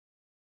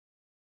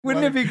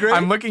Wouldn't it be great?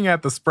 I'm looking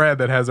at the spread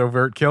that has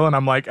overt kill, and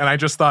I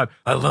just thought,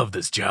 I love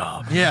this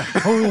job. Yeah.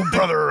 Oh,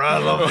 brother, I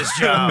love this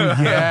job.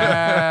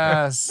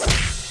 Yes.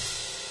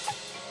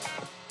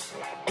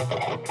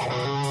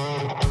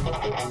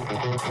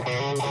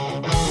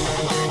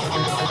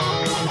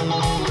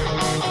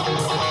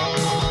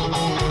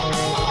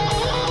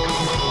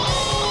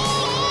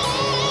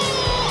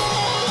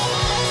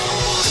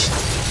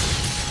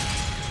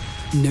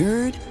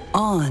 Nerd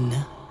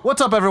On. What's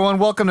up, everyone?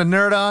 Welcome to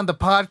Nerd On, the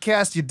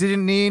podcast you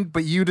didn't need,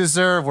 but you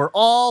deserve, where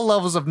all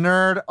levels of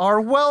nerd are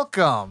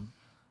welcome.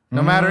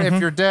 No matter if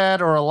you're dead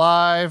or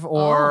alive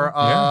or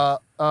a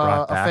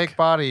fake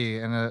body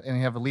and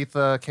you have a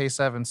Letha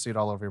K7 suit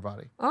all over your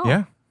body. Oh.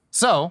 Yeah.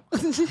 So,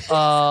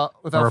 without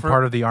Or a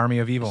part of the army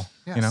of evil,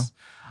 yes. you know?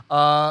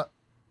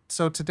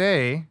 So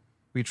today,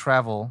 we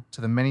travel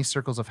to the many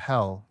circles of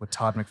hell with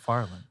Todd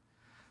McFarlane,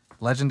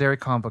 legendary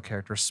comic book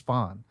character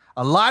Spawn,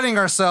 aligning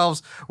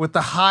ourselves with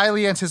the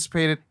highly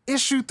anticipated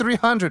issue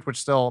 300, which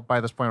still, by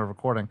this point of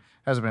recording,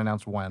 hasn't been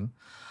announced when.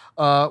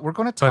 We're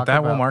going to talk But that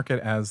about will mark it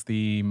as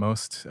the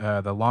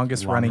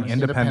longest running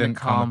independent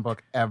comic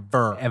book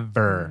ever.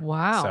 ever.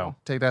 Wow. So,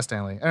 Take that,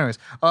 Stanley. Anyways,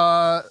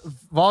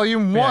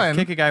 volume Yeah, one.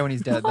 kick a guy when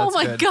he's dead. Oh That's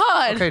my good.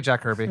 God. Okay,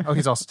 Jack Kirby. Oh,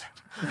 he's also dead.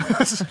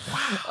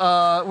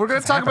 We're going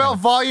to talk about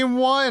volume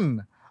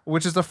one,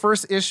 which is the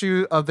first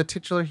issue of the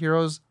titular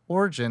hero's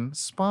origin,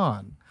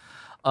 Spawn.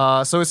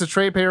 So it's a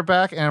trade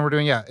paperback, and we're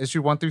doing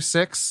issue 1 through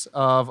 6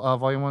 of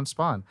volume 1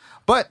 Spawn.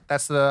 But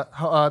that's the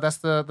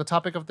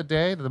topic of the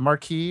day, the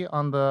marquee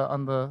on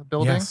the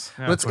building. Yes.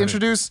 Yeah, Let's that's what it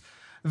introduce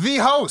the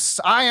host.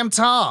 I am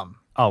Tom.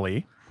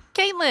 Ali.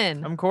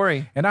 Caitlin. I'm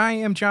Corey. and I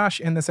am Josh,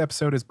 and this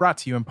episode is brought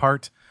to you in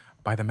part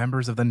by the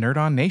members of the Nerd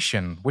On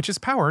Nation, which is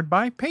powered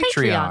by Patreon.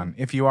 Patreon.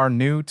 If you are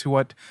new to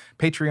what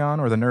Patreon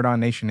or the Nerd On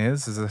Nation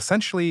is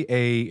essentially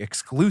a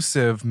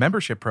exclusive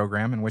membership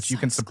program in which you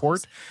can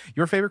support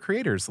your favorite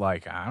creators,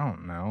 like, I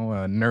don't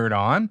know, Nerd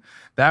On.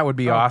 That would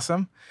be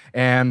awesome.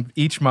 And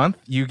each month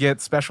you get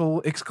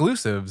special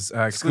exclusives,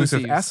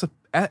 exclusive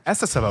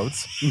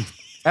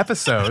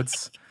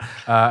episodes,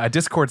 a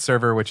Discord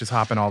server, which is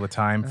hopping all the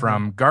time,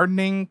 from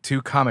gardening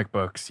to comic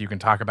books. You can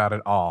talk about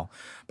it all.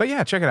 But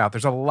yeah, check it out.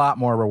 There's a lot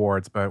more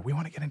rewards, but we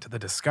want to get into the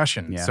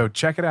discussion. Yeah. So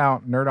check it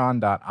out,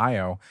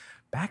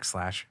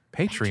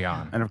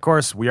 nerdon.io/Patreon. And of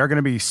course, we are going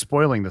to be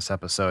spoiling this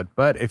episode,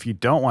 but if you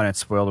don't want it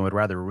spoiled and would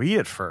rather read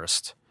it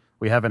first,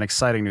 we have an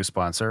exciting new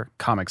sponsor,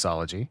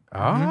 Comixology.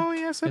 Oh,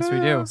 yes, Yes, we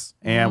do.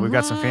 And we've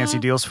got some fancy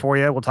deals for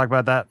you. We'll talk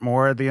about that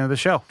more at the end of the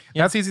show.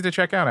 That's easy to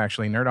check out,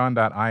 actually.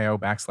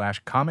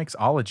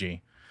 Nerdon.io/Comixology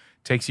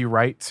takes you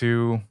right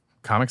to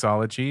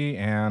Comixology.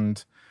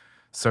 And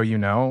so you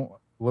know,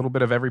 a little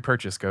bit of every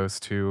purchase goes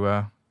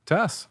to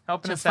us.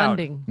 Helping To us out.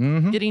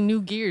 funding. Getting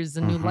new gears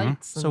and new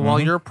lights. So while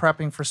you're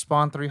prepping for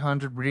Spawn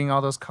 300, reading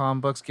all those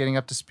comic books, getting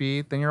up to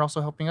speed, then you're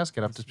also helping us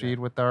get up to speed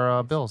with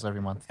our bills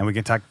every month. And we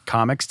can talk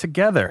comics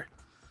together.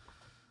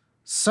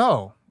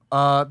 So,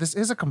 this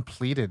is a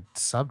completed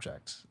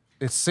subject.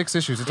 It's 6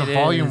 issues. It's a It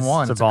volume is.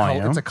 one. It's a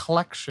volume. It's a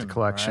collection. It's a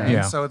collection. right?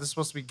 Yeah. So this is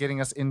supposed to be getting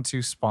us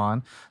into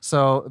Spawn.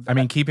 So I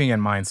mean, keeping in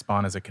mind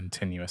Spawn is a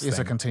continuous it's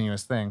thing. a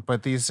continuous thing.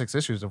 But these 6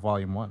 issues are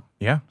volume one.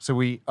 Yeah. So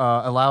we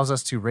allows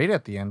us to rate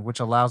at the end,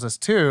 which allows us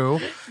to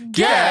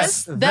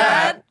Guess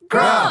that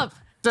grump.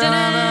 Dun,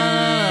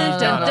 dun,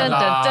 dun, dun,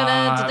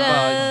 dun,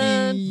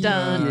 dun, dun,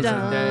 dun,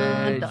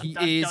 dun, He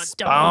dun, is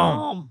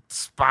dun,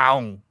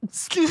 Spawn.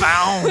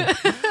 Spawn.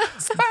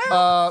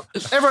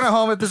 Everyone at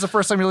home, if this is the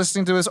first time you're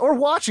listening to this or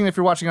watching, if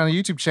you're watching on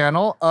the YouTube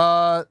channel,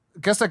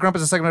 Guess That Grump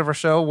is a segment of our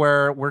show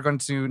where we're going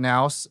to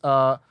now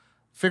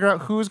figure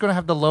out who's going to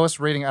have the lowest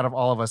rating out of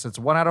all of us. It's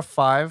 1 out of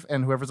 5,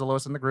 and whoever's the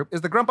lowest in the group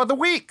is the Grump of the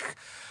Week.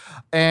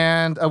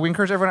 And we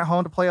encourage everyone at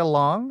home to play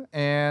along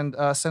and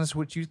send us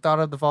what you thought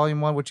of the volume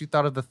one, what you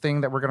thought of the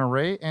thing that we're going to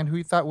rate, and who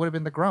you thought would have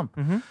been the Grump.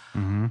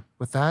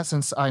 With that,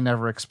 since I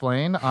never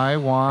explain, I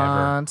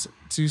want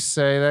to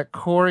say that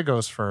Corey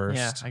goes first.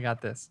 Yeah, I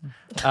got this.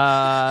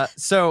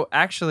 So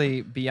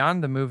actually,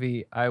 beyond the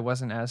movie, I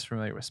wasn't as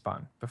familiar with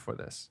Spawn before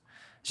this.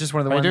 It's just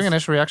one of the Are you ones doing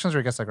initial reactions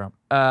or Guess That Grump?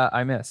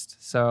 I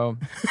missed. So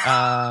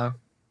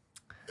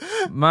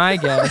my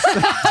guess.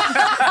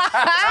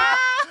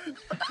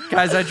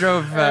 Guys, I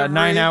drove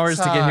 9 hours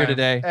to get here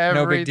today.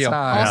 No big deal.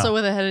 Also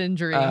with a head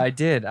injury. I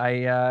did.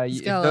 If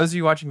Skeleton. those of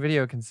you watching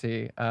video can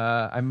see,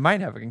 I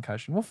might have a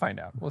concussion. We'll find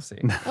out. We'll see.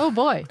 Oh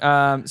boy.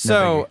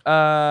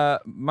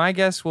 My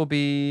guess will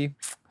be.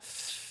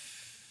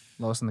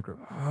 Lowest in the group.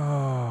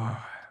 Oh,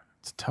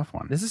 It's a tough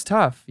one. this is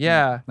tough.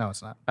 Yeah. No,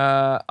 it's not.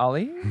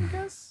 Ali, I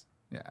guess.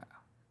 Yeah.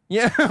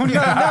 Yeah. No,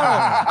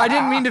 I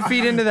didn't mean to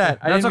feed into that.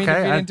 I That's didn't mean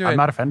to okay. feed into I'm it.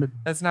 not offended.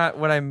 That's not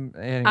what I'm.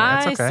 Anyway,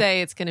 I that's okay.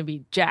 say it's going to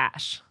be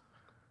Josh.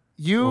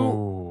 You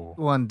Ooh.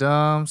 one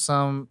dumb,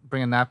 some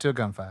bring a nap to a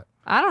gunfight.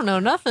 I don't know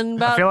nothing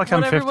about feel like what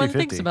I'm everyone 50-50.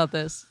 thinks about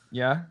this.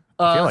 Yeah.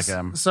 I feel like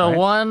I'm. So right?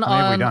 one How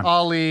many have we on done?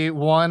 Ollie,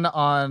 one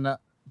on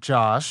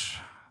Josh.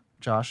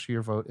 Josh,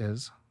 your vote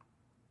is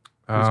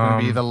who's going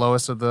to be the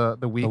lowest of the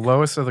week? The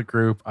lowest of the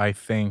group, I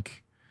think.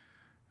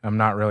 I'm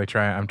not really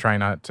trying. I'm trying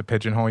not to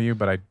pigeonhole you,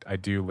 but I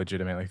do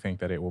legitimately think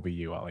that it will be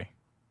you, Ollie.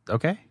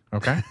 okay.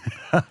 Okay.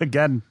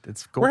 Again,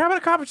 it's cool. We're having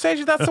a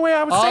conversation. That's the way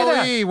I would say that.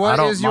 Ollie, what I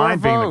don't is your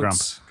mind being the vote? grump.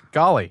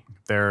 Golly.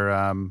 Their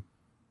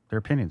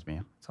opinions,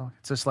 man.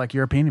 It's just like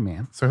your opinion,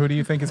 man. So who do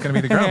you think is going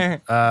to be the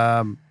grump?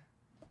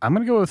 I'm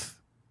gonna go with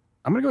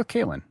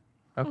Caitlin.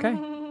 Okay.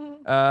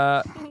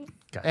 God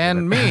damn And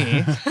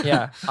it. me,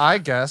 Yeah. I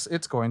guess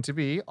it's going to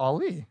be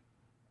Ali.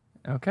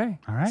 Okay.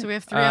 All right. So we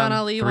have 3 on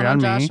Ali, 3 1 on on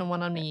Josh, me. and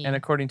 1 on me. And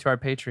according to our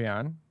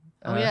Patreon,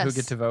 Oh, who yes.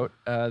 get to vote,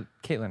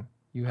 Caitlin,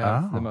 you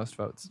have Oh. the most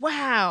votes.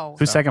 wow.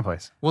 Who's second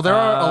place? Well, there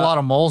are a lot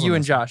of moles. You in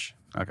and this. Josh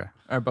Okay.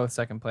 are both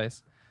second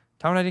place.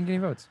 Tom and I didn't get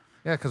any votes.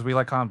 Yeah, because we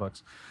like comic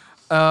books.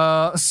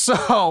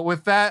 So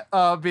with that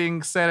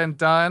being said and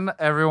done,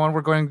 everyone,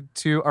 we're going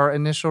to our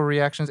initial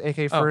reactions,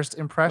 aka first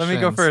impressions. Let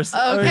me go first.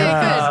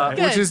 Okay,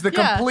 good. Which is the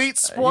Yeah. complete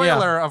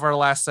spoiler of our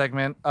last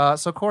segment.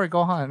 So Corey, go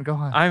on.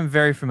 I'm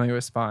very familiar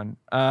with Spawn.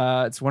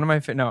 It's one of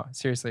my no,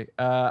 seriously.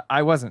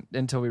 I wasn't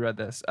until we read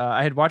this.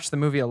 I had watched the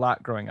movie a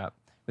lot growing up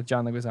with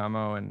John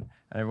Leguizamo and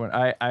everyone.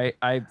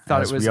 I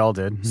thought As it was we all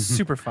did.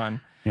 super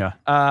fun. Yeah.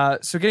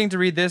 So getting to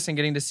read this and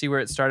getting to see where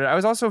it started, I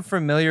was also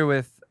familiar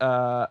with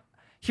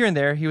here and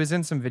there. He was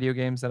in some video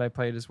games that I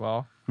played as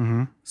well.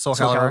 Soul Soul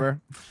Calibur.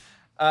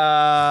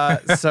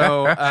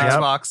 Calibur.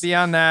 Xbox.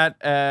 Beyond that,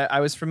 I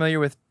was familiar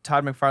with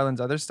Todd McFarlane's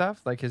other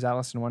stuff, like his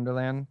Alice in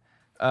Wonderland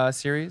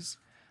series.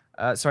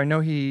 So I know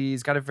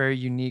he's got a very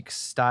unique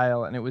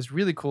style, and it was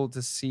really cool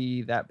to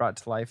see that brought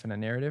to life in a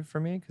narrative for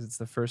me because it's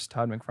the first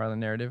Todd McFarlane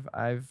narrative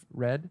I've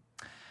read.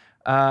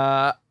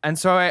 And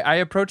so I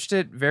approached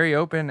it very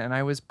open, and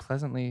I was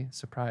pleasantly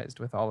surprised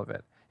with all of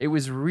it. It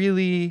was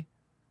really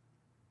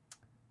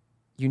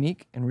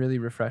unique and really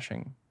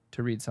refreshing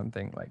to read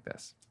something like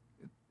this.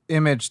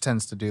 Image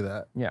tends to do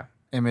that. Yeah.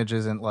 Image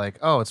isn't like,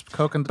 oh, it's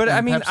Coke and But I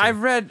and mean,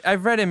 Pepsi.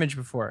 I've read Image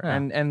before, Yeah.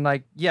 and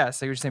like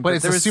yes, like you're saying, But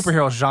it's there a was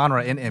superhero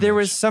genre in Image. There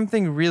was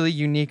something really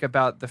unique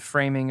about the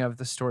framing of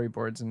the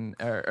storyboards and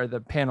or the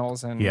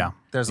panels and Yeah.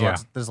 There's Yeah.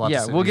 lots. There's lots.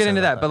 yeah. to We'll be get said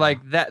into about that, but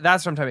like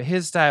that's what I'm talking about.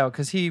 His style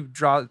because he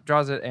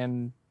draws it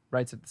and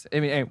writes it. I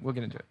mean, hey, we'll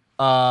get into it.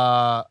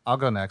 I'll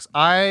go next.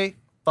 I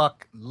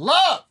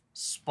love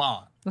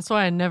Spawn. That's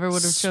why I never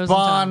would have chosen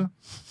Spawn Tom.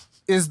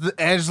 is the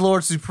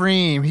Edgelord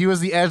Supreme. He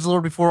was the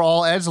Edgelord before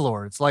all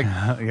Edgelords. Like,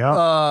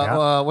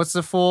 what's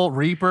the full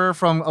Reaper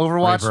from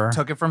Overwatch? Reaper.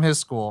 Took it from his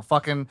school.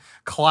 Fucking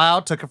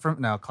Cloud took it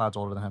from. No, Cloud's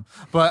older than him.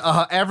 But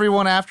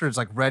everyone after is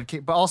like Red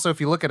King. But also, if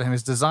you look at him,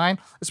 his design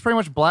is pretty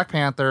much Black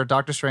Panther,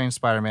 Doctor Strange,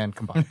 Spider Man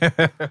combined.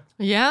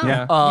 Yeah.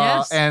 Yeah.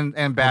 Yes. And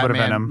bit of Batman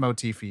Venom.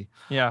 motify.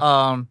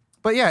 Yeah,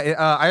 But yeah,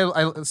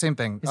 I same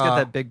thing. he's got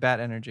that big bat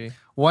energy.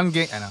 One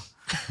game, I know.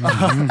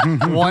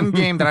 One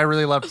game that I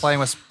really loved playing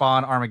was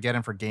Spawn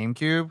Armageddon for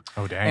GameCube.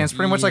 Oh, dang. And it's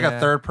pretty much like a Yeah.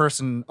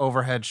 third-person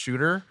overhead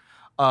shooter.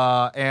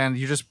 And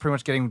you're just pretty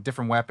much getting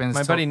different weapons.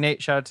 My to- buddy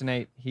Nate, shout out to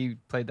Nate. He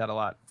played that a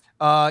lot.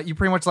 you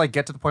pretty much like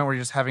get to the point where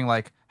you're just having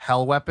like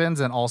hell weapons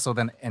and also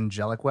then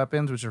angelic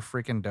weapons, which are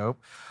freaking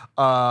dope.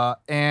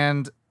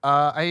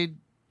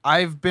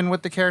 I've been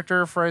with the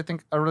character for I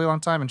think a really long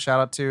time, and shout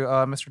out to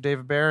Mr.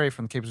 David Barry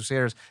from the Cape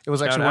Crusaders. It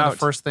was actually one of out. the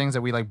first things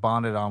that we like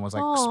bonded on was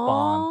like Aw.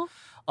 Spawn.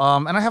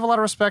 And I have a lot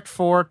of respect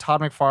for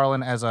Todd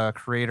McFarlane as a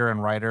creator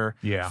and writer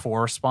Yeah.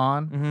 for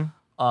Spawn.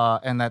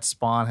 Mm-hmm. And that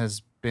Spawn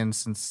has been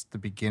since the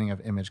beginning of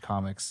Image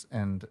Comics,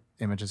 and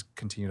Image has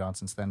continued on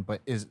since then,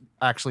 but is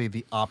actually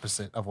the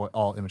opposite of what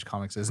all Image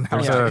Comics is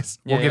There's nowadays.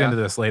 we'll Yeah, get yeah. into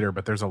this later,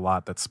 but there's a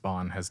lot that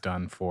Spawn has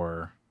done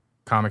for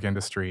comic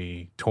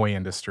industry, toy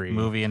industry,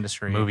 Movie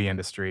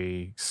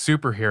industry.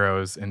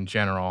 superheroes in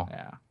general.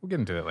 Yeah. We'll get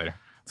into it later.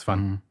 It's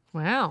fun.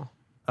 Wow.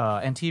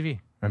 And TV.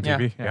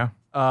 MTV, yeah.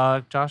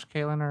 Josh,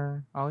 Kaylin,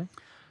 or Ollie?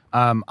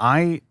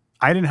 I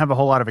didn't have a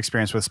whole lot of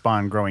experience with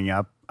Spawn growing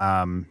up.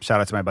 Shout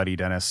out to my buddy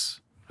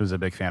Dennis, who's a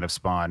big fan of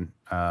Spawn.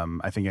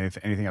 I think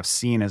anything I've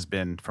seen has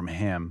been from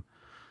him.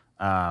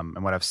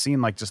 And what I've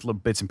seen, like just little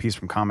bits and pieces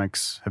from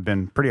comics, have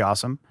been pretty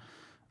awesome.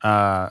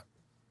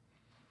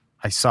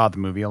 I saw the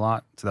movie a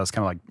lot, so that was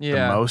kind of like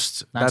Yeah. the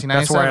most. That's where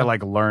I 1997.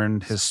 like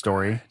learned his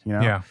story. You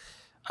know, Yeah.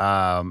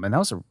 and that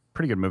was a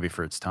pretty good movie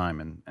for its time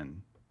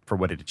and for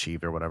what it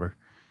achieved or whatever.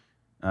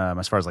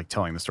 As far as like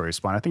telling the story of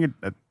Spawn, I think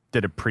it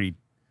did a pretty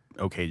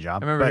okay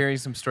job. I remember But- hearing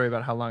some story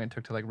about how long it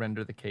took to like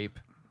render the cape.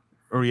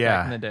 Or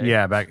yeah, in the day.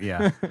 yeah.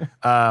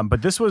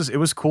 But it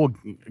was cool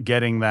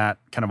getting that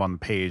kind of on the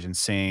page and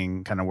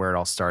seeing kind of where it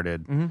all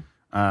started. Mhm.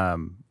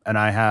 And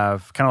I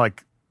have kind of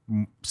like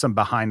some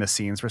behind the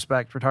scenes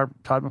respect for Todd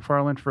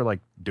McFarlane for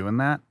like doing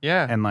that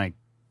Yeah. and like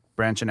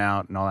branching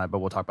out and all that. But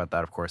we'll talk about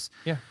that, of course.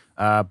 Yeah.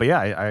 But yeah,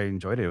 I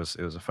enjoyed it.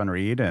 It was a fun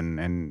read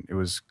and it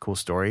was a cool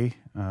story.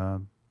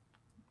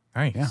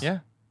 Nice. Yeah.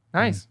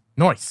 Nice.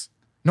 Nice.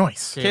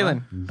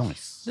 Kaylin.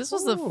 Nice. This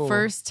was the Ooh.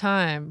 first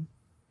time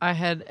I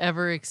had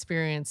ever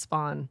experienced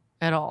Spawn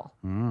at all.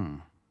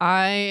 Mm.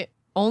 I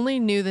only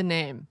knew the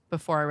name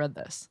before I read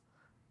this.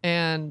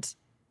 And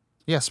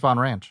Yeah, Spawn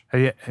Ranch.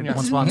 Have Yeah.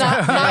 Spawn.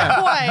 not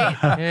quite.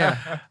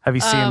 Yeah. you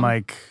seen Um,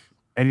 like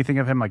anything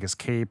of him, like his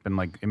cape and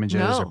like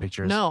images or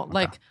pictures? No, Okay.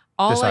 like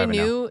all Just so I I have it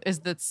now. knew is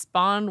that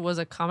Spawn was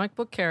a comic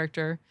book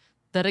character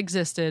that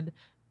existed,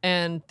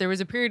 and there was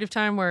a period of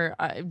time where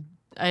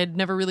I had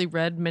never really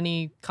read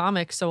many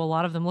comics, so a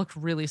lot of them looked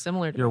really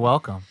similar to You're me.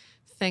 welcome.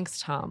 Thanks,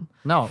 Tom.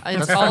 No,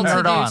 It's that's all from to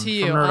Nerd do On. to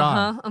you. From Nerd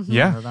On. Uh-huh.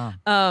 Yeah. Nerd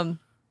On.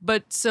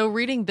 But so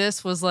reading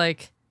this was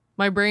like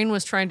my brain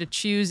was trying to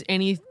choose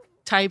any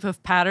type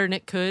of pattern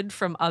it could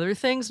from other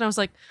things, and I was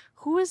like,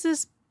 who is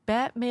this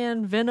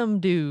Batman Venom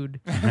dude?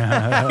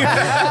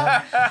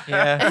 Yeah.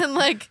 And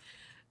like,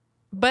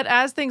 but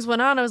as things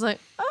went on, I was like,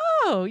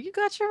 oh, you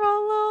got your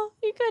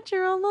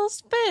own little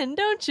spin,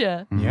 don't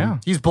you? Yeah.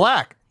 He's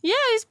black. Yeah,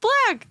 he's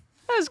black.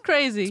 That was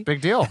crazy.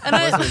 Big deal. And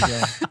I,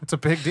 It's a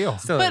big deal.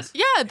 Still but is.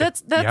 yeah,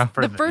 that's Yeah.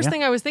 the first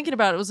thing I was thinking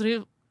about. It was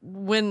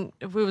when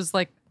it was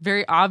like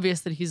very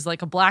obvious that he's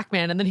like a black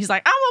man, and then he's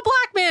like, I'm a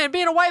black man.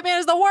 Being a white man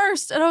is the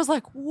worst. And I was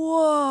like,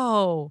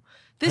 whoa,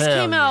 this Hell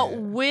came out yeah.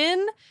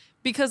 when?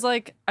 Because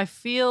like I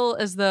feel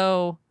as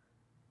though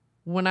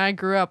when I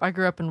grew up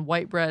in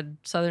white bread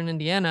Southern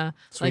Indiana.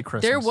 Sweet like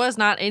Christmas. there was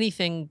not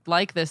anything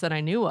like this that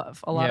I knew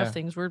of. A lot Yeah. of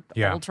things were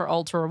Yeah.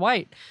 ultra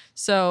white.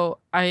 So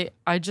I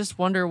just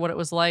wonder what it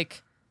was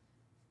like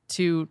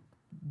to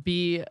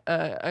be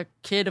a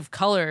kid of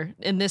color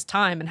in this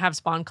time and have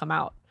Spawn come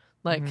out.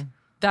 Like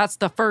that's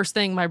the first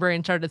thing my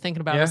brain started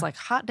thinking about. I was Yeah. like,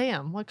 hot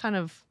damn, what kind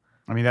of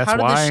I mean, that's how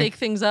did why this shake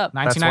things up?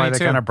 that's why they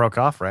 1992. kind of broke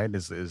off, right?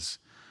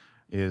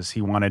 Is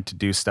he wanted to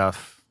do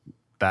stuff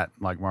that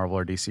like Marvel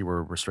or DC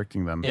were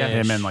restricting them, Yeah.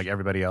 him and like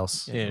everybody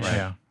else. Yeah. Right.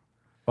 Yeah.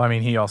 Well, I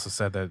mean, he also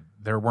said that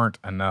there weren't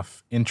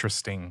enough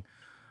interesting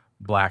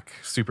black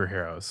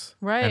superheroes.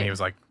 Right. And he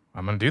was like,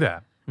 I'm going to do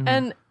that.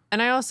 And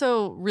I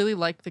also really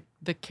like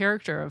the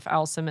character of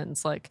Al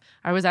Simmons. Like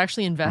I was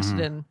actually invested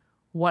in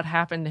what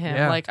happened to him.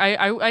 Yeah. Like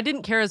I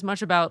didn't care as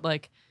much about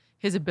like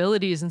his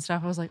abilities and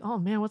stuff. I was like, oh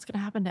man, what's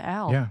gonna happen to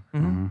Al? Yeah.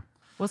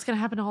 What's gonna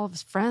happen to all of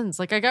his friends?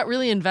 Like I got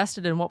really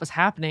invested in what was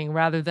happening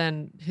rather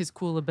than his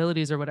cool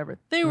abilities or whatever.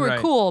 They were Right.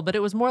 cool, but it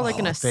was more like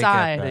an they get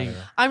aside. better.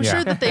 I'm Yeah.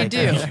 sure that they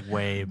do.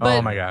 Way But,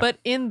 Oh my God. But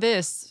in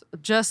this,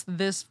 just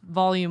this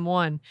volume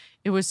 1,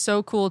 it was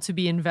so cool to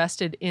be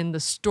invested in the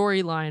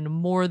storyline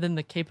more than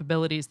the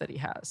capabilities that he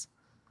has.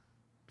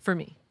 For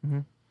me.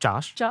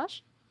 Josh.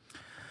 Josh?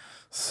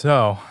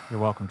 So you're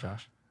welcome,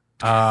 Josh.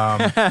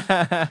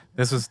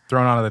 This was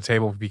thrown onto the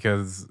table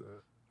because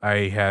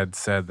I had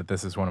said that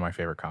this is one of my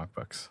favorite comic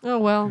books. Oh,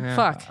 well,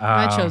 fuck.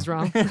 I chose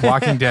wrong.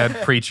 Walking Dead,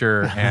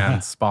 Preacher,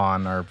 and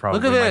Spawn are probably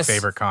Look at my this.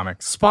 favorite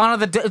comics. Spawn of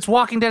the Dead. It's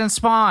Walking Dead and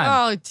Spawn.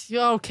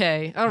 Oh,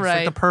 okay. All It's right.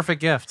 like the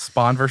perfect gift.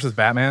 Spawn versus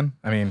Batman.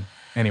 I mean,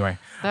 anyway.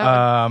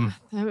 That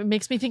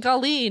makes me think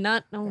Ali,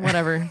 not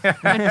whatever. I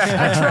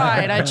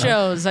tried. I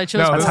chose.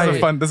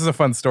 No, this is a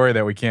fun story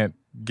that we can't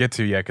get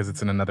to yet because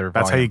it's in another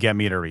That's how volume. you get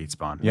me to read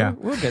Spawn. Yeah.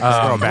 We'll get there.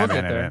 Throw We'll Batman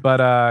get in there. it.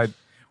 But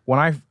when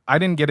I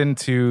didn't get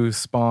into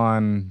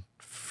Spawn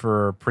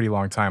for a pretty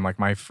long time. Like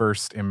my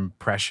first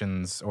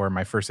impressions or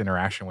my first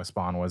interaction with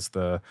Spawn was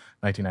the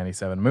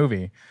 1997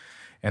 movie.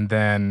 And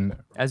then,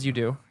 As you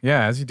do.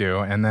 yeah, as you do.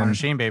 And then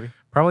Machine, baby.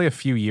 probably a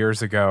few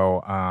years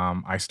ago,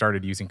 I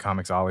started using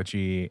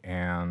Comixology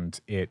and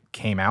it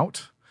came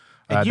out.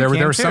 And you There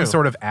came was some too.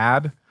 sort of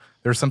ad.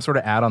 There was some sort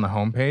of ad on the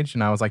homepage.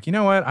 And I was like, you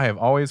know what? I have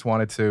always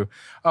wanted to.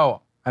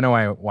 Oh, I know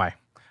why.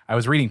 I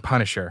was reading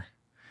Punisher.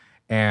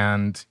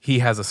 And he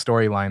has a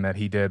storyline that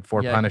he did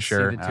for Yeah, I can see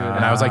Punisher. the two of them.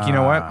 And I was like, you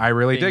know what? I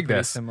really Being dig pretty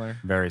this. Similar.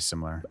 Very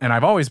similar. And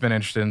I've always been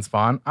interested in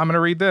Spawn. I'm going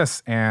to read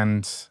this.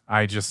 And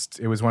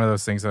it was one of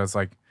those things that I was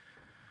like,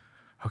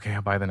 okay,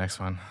 I'll buy the next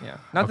one. Yeah.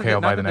 Not Okay, that,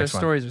 I'll not buy that the their next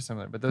one. stories are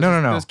similar, but those, No.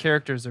 those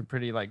characters are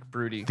pretty like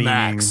broody.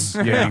 Max.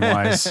 Theming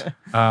wise,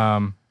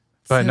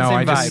 But no, Same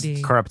I just,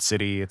 vibe. Corrupt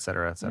City, et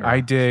cetera, et cetera. I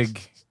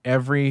dig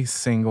every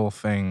single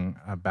thing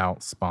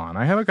about Spawn.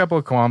 I have a couple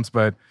of qualms,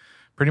 but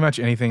pretty much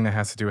anything that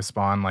has to do with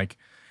Spawn, like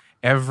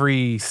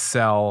every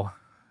cell,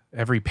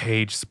 every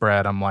page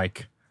spread, I'm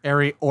like,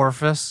 Every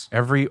orifice.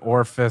 every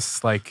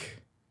orifice,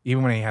 like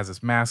even when he has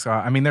his mask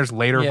on. I mean, there's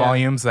later Yeah.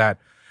 volumes that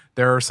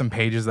there are some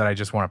pages that I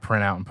just want to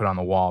print out and put on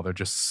the wall. They're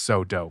just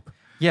so dope.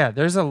 Yeah,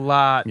 there's a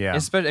lot. Yeah.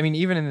 Especially, I mean,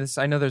 even in this,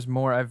 I know there's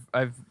more.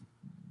 I've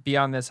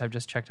beyond this, I've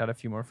just checked out a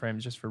few more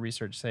frames just for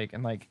research sake,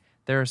 and like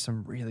there are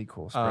some really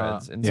cool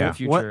spreads in yeah. the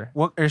future.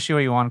 What issue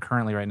are you on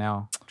currently right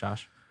now,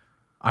 Josh?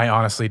 I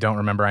honestly don't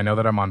remember. I know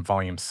that I'm on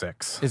volume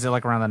 6. Is it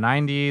like around the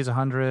 90s,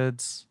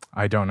 100s?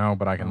 I don't know,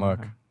 but I can look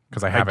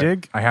because I have it.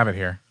 dig- I have it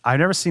here. I've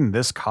never seen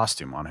this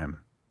costume on him.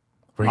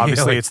 Really?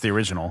 Obviously, it's the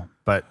original,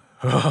 but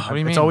What do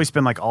you mean? it's always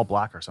been like all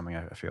black or something.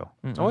 I feel.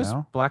 It's always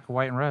No? black,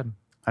 white, and red.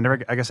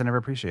 I guess I never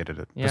appreciated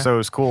it. Yeah. So it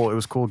was cool. It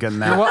was cool getting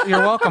that. You're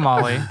welcome,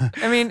 Ollie.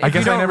 I mean, I if you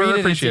guess I don't never read it, it's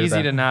appreciated easy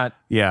that. to not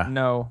Yeah.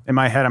 know. In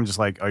my head, I'm just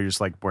like, oh, you're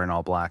just like wearing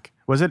all black.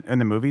 Was it in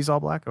the movies all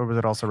black, or was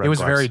it also red? It was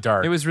gloves? very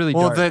dark. It was really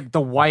Well, dark.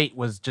 the white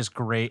was just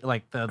gray,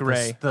 like the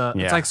Gray. The,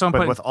 Yeah. it's like someone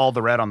but put with all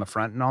the red on the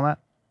front and all that.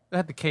 it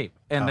had the cape,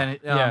 and then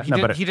it, Yeah. he, No,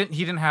 did, but it-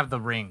 he didn't have the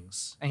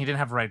rings, and he didn't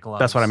have red gloves.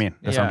 That's what I mean.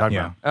 That's what I'm Yeah. talking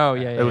Yeah. about. Oh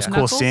yeah, yeah. It was yeah.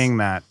 cool Knuckles? seeing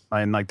that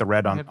and like the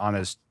red on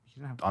his He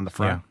didn't have- on the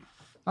front.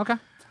 Okay.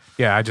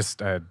 Yeah, I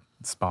just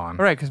Spawn.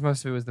 Right, because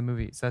most of it was the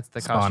movies. That's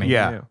the Spawn. costume.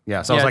 Yeah, you knew.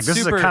 yeah. So I was like, it's this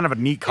is a kind of a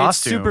neat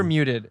costume. It's super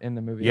muted in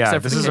the movie. Yeah,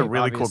 except this for is a Cape,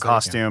 really cool obviously.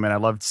 costume, and I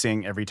loved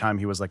seeing every time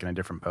he was like in a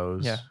different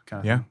pose. Yeah. kind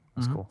of Yeah. thing. It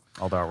was cool.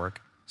 All the artwork.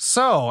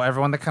 So,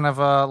 everyone, that kind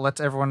of lets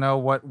everyone know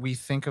what we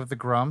think of the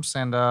Grumps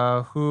and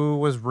who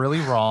was really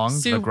wrong.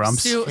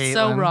 Grumps. So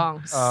Caitlin,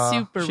 wrong.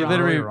 Super She wrong.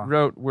 literally Wrong.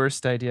 wrote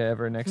worst idea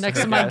ever next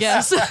Next to to her my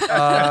guess.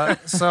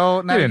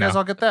 So now You you know. guys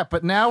all get that.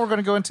 But now we're going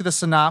to go into the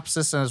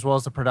synopsis and as well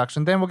as the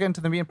production. Then we'll get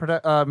into the meat and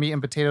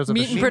potatoes of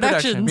Meat the and show.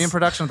 productions. Meat and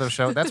production of the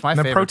show. That's my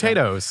The favorite. thing.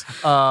 potatoes.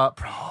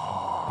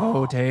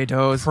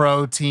 Potatoes.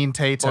 Protein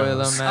Boil them,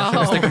 potatoes. mash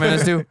them, stick them in a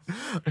stew.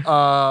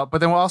 But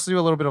then we'll also do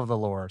a little bit of the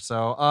lore.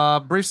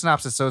 So, brief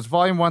synopsis. So it's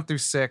volume 1 through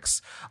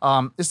 6.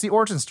 It's the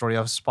origin story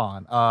of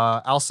Spawn.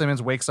 Al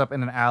Simmons wakes up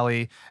in an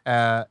alley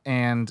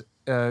and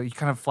you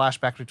kind of flash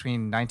back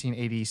between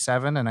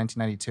 1987 and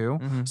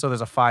 1992. So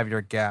there's a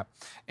 5-year gap.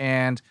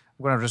 And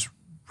we're going to just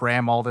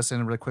ram all this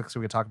in really quick so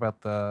we can talk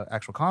about the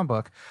actual comic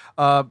book.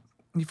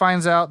 He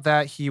finds out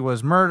that he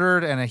was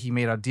murdered and that he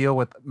made a deal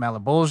with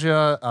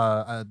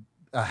Malebolgia,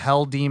 a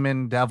hell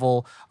demon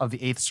devil of the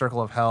 8th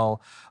circle of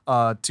hell,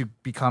 to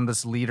become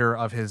this leader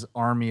of his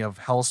army of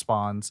hell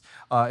spawns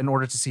in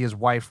order to see his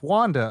wife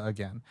Wanda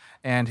again.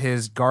 And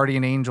his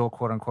guardian angel,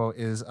 quote unquote,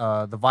 is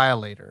the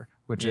Violator,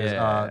 which is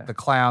the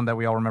clown that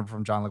we all remember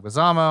from John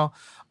Leguizamo.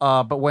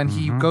 But when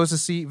he goes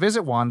to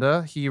visit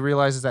Wanda, he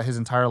realizes that his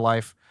entire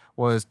life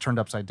was turned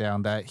upside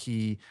down, that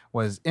he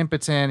was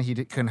impotent, he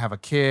couldn't have a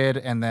kid,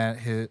 and that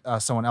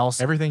someone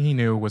else Everything he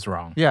knew was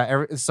wrong.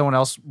 someone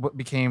else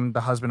became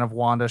the husband of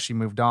Wanda. She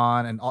moved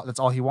on, and that's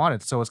all he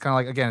wanted. So it's kind of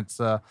like, again,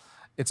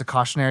 it's a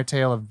cautionary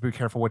tale of be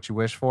careful what you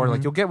wish for.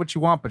 Like, you'll get what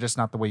you want, but just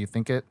not the way you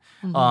think it.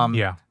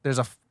 Yeah. There's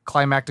a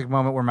climactic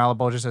moment where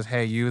Malebolgia says,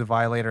 "Hey, you, the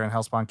Violator, and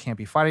Hellspawn can't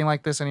be fighting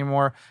like this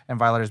anymore." And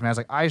Violator's man's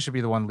like, "I should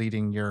be the one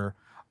leading your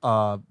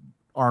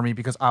army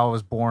because I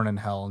was born in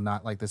hell,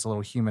 not like this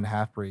little human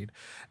half breed."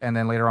 And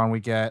then later on, we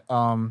get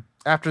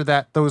after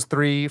that, those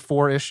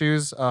 3-4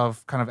 issues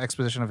of kind of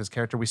exposition of his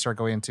character, we start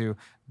going into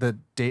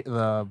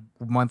the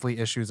monthly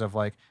issues of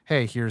like,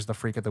 hey, here's the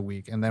freak of the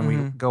week. And then we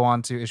go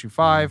on to issue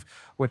 5,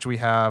 which we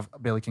have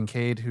Billy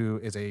Kincaid, who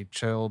is a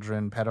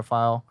children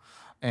pedophile.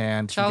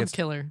 And Child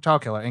killer.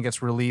 And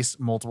gets released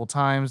multiple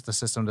times. The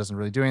system doesn't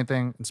really do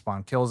anything, and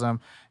Spawn kills him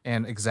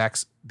and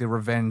exacts the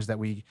revenge that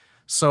we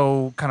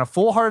so kind of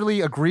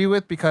full-heartedly agree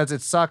with, because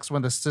it sucks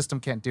when the system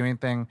can't do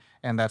anything,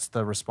 and that's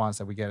the response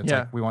that we get. It's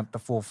like we want the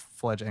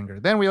full-fledged anger.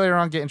 Then we later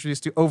on get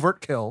introduced to Overt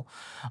Kill,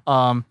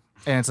 and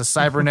it's a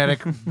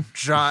cybernetic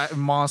giant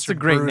monster. It's a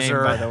great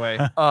bruiser. name, by the way.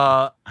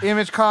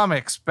 Image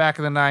Comics back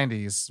in the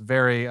 90s.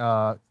 Very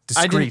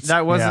discreet.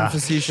 That wasn't Yeah.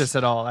 facetious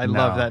at all. I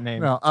love that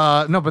name. No,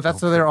 but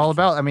that's what they're all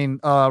about. I mean,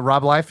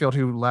 Rob Liefeld,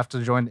 who left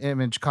to join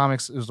Image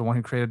Comics, is the one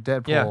who created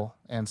Deadpool. Yeah.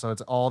 And so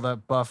it's all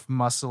that buff,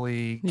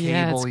 muscly,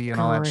 Yeah, it's cable-y, and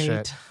all that shit.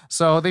 great.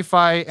 So they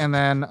fight, and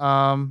then, it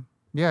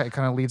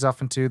kind of leads off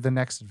into the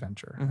next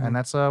adventure. And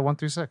that's 1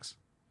 through 6.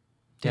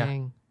 Yeah.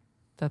 Dang.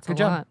 That's Good a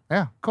job. lot.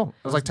 Yeah, cool.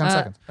 It was like 10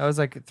 seconds. That was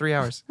like 3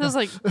 hours. It was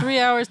like 3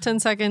 hours,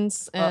 10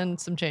 seconds, and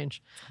some change.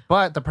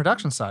 But the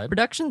production side,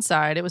 Production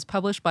side, it was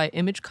published by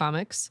Image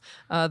Comics.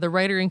 The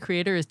writer and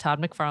creator is Todd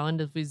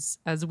McFarlane,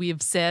 as we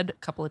have said a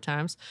couple of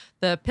times.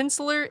 The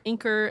penciler,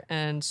 inker,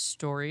 and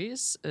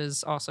stories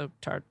is also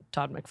Todd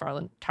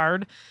McFarlane.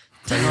 Tard.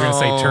 So you're going to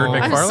say Turd Oh.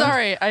 I'm McFarlane?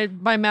 sorry.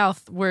 My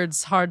mouth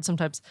words hard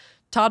sometimes.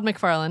 Todd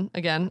McFarlane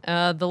again.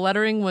 The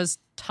lettering was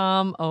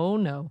Tom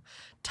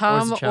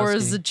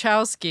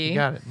Orzechowski. You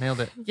got it.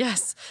 Nailed it.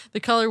 Yes. The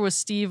color was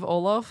Steve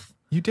Olof,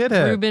 You did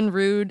it. Ruben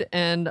Rude,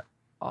 and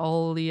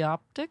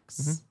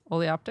Oleoptics.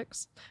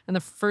 Oleoptics. And the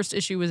first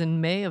issue was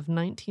in May of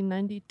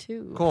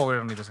 1992. cool. We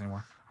don't need this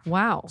anymore.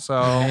 Wow.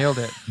 So Nailed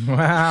it.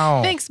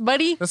 Wow. Thanks,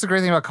 buddy. that's the great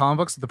thing about comic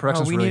books. The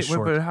production's really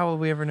short. But how will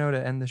we ever know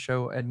to end the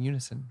show in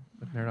unison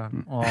with Nerd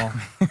On? Well,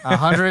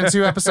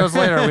 102 episodes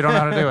later, we don't know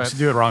how to do it. Should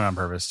do it wrong on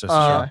purpose.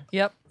 Just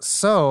Yep.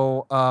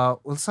 So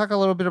let's talk a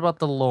little bit about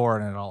the lore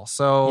and it all.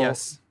 So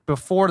Yes.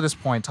 before this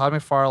point, Todd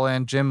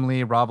McFarlane, Jim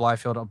Lee, Rob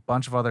Liefeld, a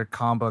bunch of other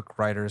comic book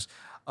writers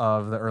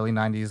of the early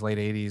 90s, late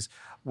 80s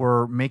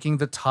were making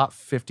the top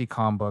 50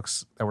 comic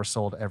books that were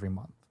sold every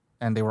month.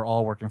 And they were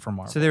all working for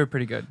Marvel. So they were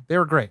pretty good. They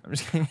were great. I'm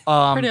just kidding. Pretty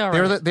all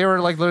they were right. they were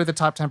like literally the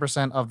top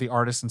 10% of the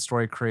artists and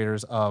story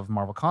creators of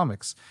Marvel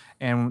Comics.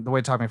 And the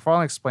way Todd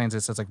McFarlane explains it,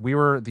 it's like we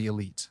were the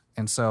elite.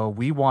 And so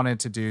we wanted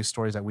to do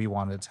stories that we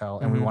wanted to tell,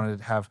 and we wanted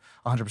to have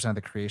 100% of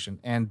the creation.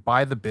 And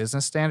by the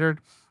business standard,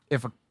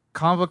 if a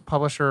comic book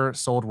publisher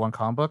sold one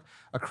comic book,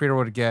 a creator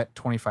would get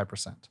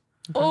 25%.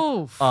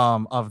 Oh.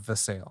 Of the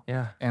sale.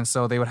 Yeah. And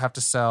so they would have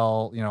to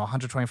sell,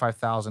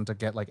 125,000 to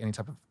get like any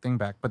type of thing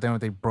back. But then when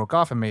they broke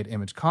off and made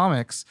Image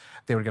Comics,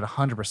 they would get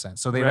 100%.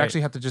 So they'd Right.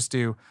 actually have to just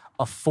do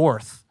a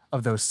fourth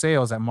of those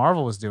sales that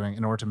Marvel was doing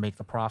in order to make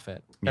the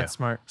profit. That's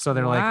smart. So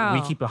they're like, we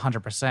Wow. keep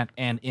 100%.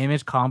 And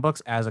Image Comic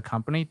Books as a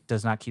company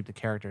does not keep the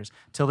characters.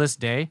 Till this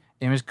day,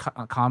 Image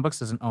Comic Books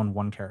doesn't own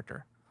one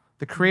character.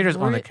 The creators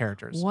own the Re-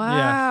 characters.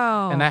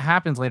 Wow. And that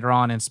happens later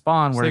on in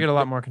Spawn, So where they get a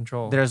lot more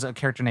control. there's a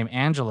character named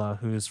Angela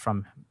who's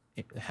from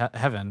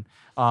Heaven.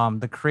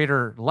 The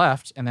creator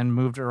left and then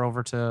moved her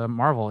over to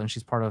Marvel, and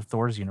she's part of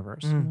Thor's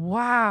universe.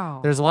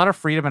 Wow. There's a lot of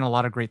freedom and a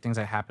lot of great things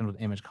that happened with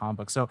Image Comic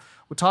Books. So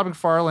with Todd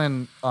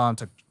McFarlane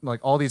took like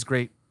all these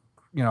great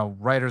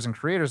writers and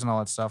creators and all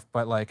that stuff.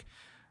 But like,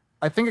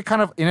 I think it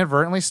kind of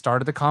inadvertently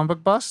started the comic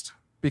book bust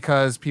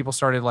because people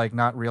started like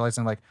not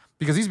realizing like,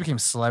 because these became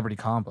celebrity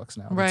comic books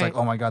now. Right. It's like,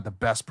 oh my God, the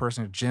best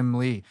person, Jim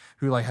Lee,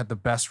 who like had the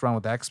best run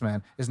with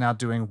X-Men, is now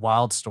doing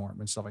Wildstorm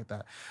and stuff like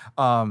that.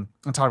 And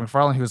Todd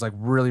McFarlane, who was like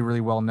really,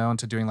 really well known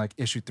to doing like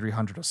issue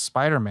 300 of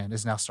Spider-Man,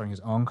 is now starting his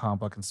own comic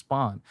book in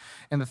Spawn.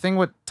 And the thing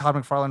what Todd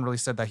McFarlane really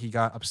said that he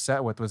got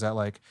upset with was that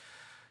like,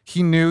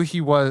 he knew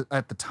he was,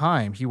 at the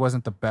time, he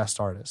wasn't the best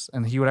artist.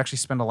 And he would actually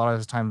spend a lot of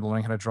his time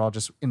learning how to draw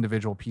just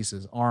individual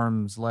pieces,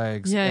 arms,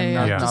 legs, and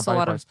not just a body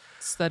lot parts. of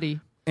study.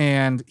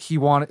 And he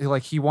wanted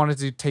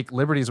to take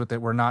liberties with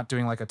it. We're not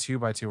doing like a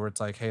 2x2 where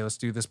it's like, hey, let's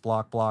do this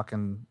block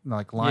and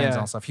like lines and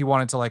all stuff. He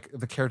wanted to like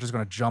the character's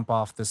going to jump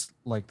off this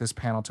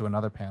panel to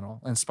another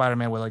panel, and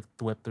Spider-Man would like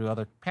whip through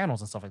other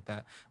panels and stuff like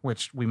that.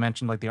 Which we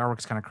mentioned, like the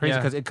artwork's kind of crazy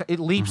because it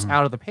leaps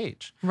out of the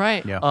page.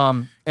 Right. Yeah.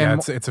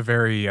 And it's a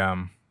very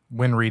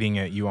when reading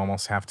it, you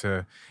almost have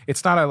to.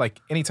 It's not a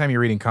like anytime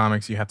you're reading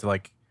comics, you have to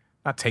like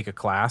not take a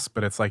class,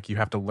 but it's like you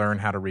have to learn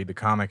how to read the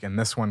comic, and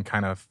this one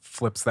kind of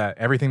flips that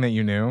everything that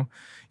you knew.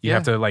 You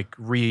have to like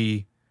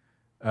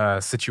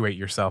situate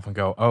yourself and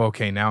go, oh,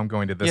 okay, now I'm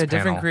going to this panel.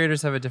 Different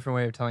creators have a different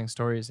way of telling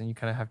stories, and you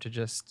kind of have to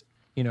just,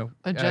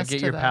 Adjust get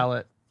to your that.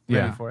 palette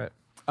ready Yeah. for it.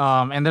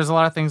 And there's a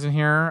lot of things in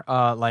here,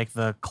 like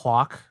the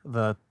clock,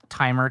 the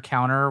timer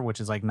counter,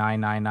 which is like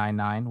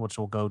 9999, which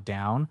will go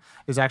down,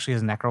 is actually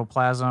his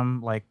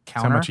necroplasm like It's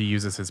how counter. much he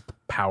uses his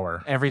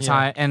power. Every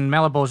time, and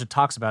Malebolgia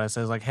talks about it,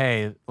 says like,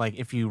 hey, like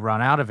if you run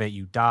out of it,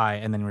 you die,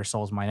 and then your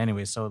soul's mine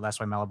anyway. So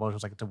that's why Malebolgia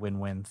was like it's a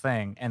win-win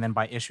thing. And then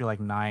by issue like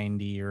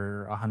 90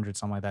 or 100,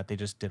 something like that, they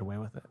just did away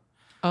with it.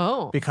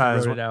 Oh.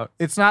 Because Wrote it out.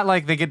 it's not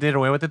like they did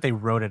away with it, they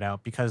wrote it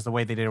out because the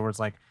way they did it was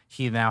like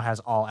he now has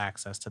all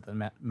access to the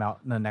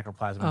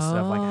necroplasm instead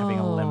of like having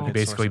a Oh. limited He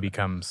basically source of it.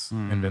 becomes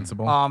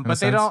invincible. in a But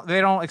they sense.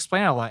 don't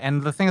explain it a lot.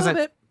 And the thing is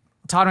Little that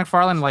bit. Todd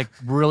McFarlane like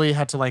really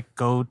had to like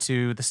go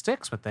to the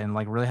sticks with it and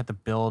like really had to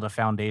build a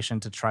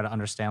foundation to try to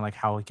understand like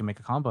how he can make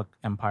a comic book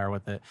empire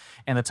with it.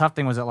 And the tough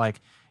thing was that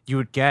like you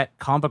would get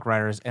comic book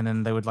writers and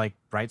then they would like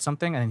write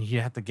something and he'd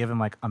have to give him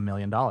like $1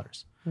 million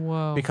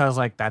Whoa. because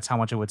like that's how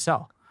much it would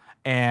sell.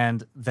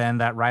 And then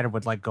that writer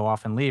would like go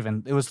off and leave.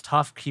 And it was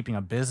tough keeping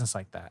a business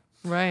like that.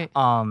 Right.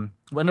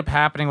 What ended up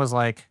happening was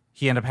like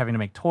he ended up having to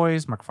make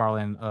toys.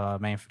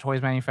 McFarlane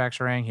toys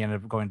manufacturing. He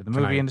ended up going to the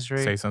Can movie I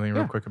industry. say something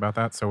real quick about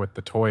that? So with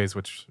the toys,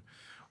 which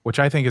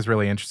I think is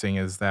really interesting,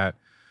 is that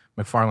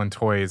McFarlane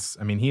Toys.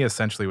 I mean, he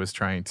essentially was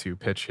trying to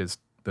pitch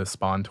the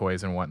Spawn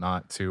toys and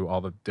whatnot to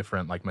all the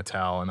different like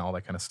Mattel and all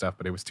that kind of stuff,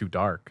 but it was too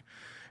dark,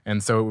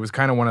 and so it was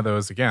kind of one of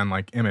those again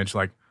like Image,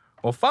 like,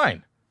 well,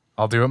 fine,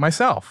 I'll do it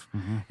myself,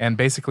 and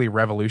basically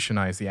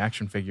revolutionize the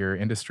action figure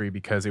industry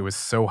because it was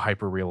so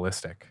hyper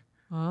realistic.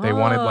 They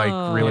wanted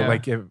like really Yeah.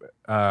 like if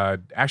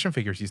action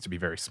figures used to be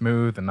very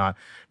smooth and not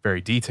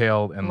very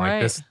detailed, and like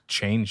Right. this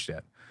changed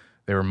it.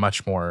 They were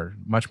much more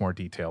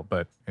detailed.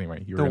 But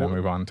anyway, you were going to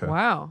move on to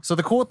Wow. So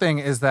the cool thing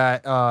is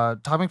that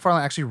Todd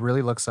McFarlane actually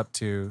really looks up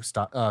to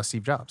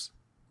Steve Jobs.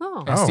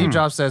 Oh. And Steve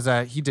Jobs says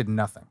that he did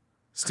nothing.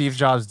 Steve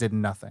Jobs did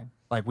nothing.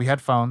 Like we had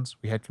phones,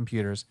 we had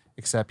computers,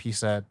 except he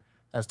said,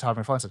 as Todd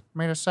McFarlane said,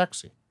 made it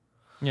sexy.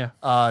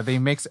 Yeah. They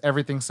makes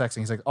everything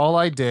sexy. He's like, all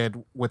I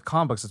did with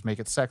comic books is make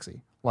it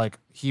sexy. Like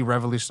he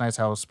revolutionized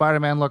how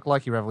Spider-Man looked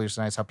like. He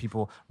revolutionized how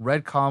people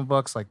read comic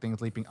books, like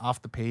things leaping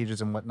off the pages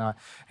and whatnot.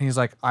 And he's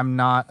like, I'm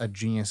not a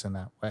genius in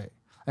that way.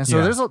 And so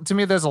Yeah. to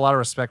me, there's a lot of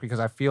respect because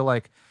I feel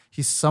like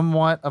he's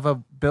somewhat of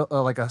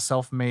like a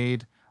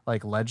self-made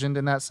like legend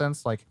in that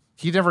sense. Like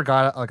he never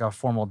got like a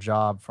formal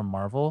job from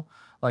Marvel.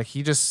 Like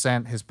he just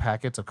sent his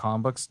packets of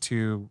comic books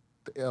to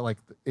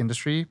like the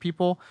industry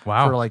people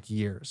Wow. for like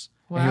years.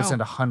 And he would Wow. send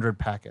 100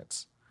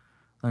 packets.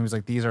 And he was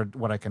like, these are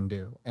what I can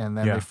do. And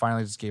then Yeah. they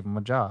finally just gave him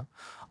a job.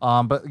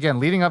 But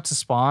again, leading up to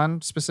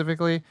Spawn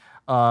specifically,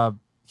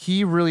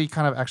 he really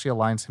kind of actually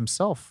aligns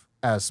himself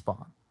as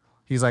Spawn.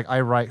 He's like,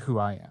 I write who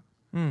I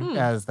am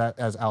as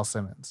Al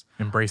Simmons.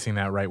 embracing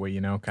that right way,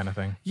 kind of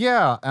thing.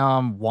 Yeah.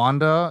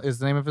 Wanda is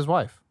the name of his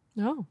wife.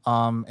 Oh.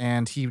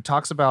 And he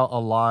talks about a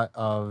lot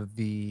of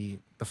the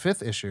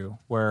fifth issue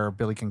where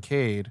Billy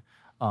Kincaid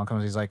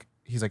comes. He's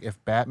like,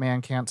 if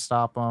Batman can't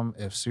stop him,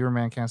 if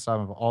Superman can't stop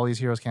him, if all these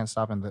heroes can't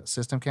stop him, the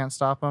system can't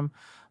stop him,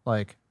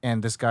 like,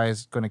 and this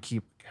guy's going to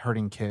keep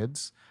hurting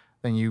kids,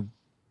 then you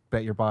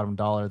bet your bottom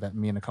dollar that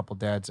me and a couple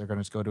dads are going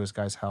to just go to this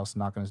guy's house,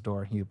 knock on his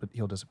door, and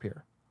he'll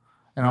disappear.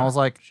 And I was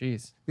like,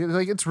 Jeez.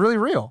 like it's really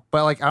real,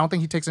 but like I don't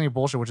think he takes any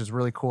bullshit, which is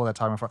really cool. That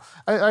Todd McFarlane,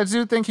 I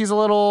do think he's a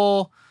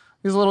little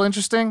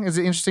interesting. Is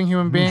an interesting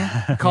human being.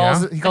 He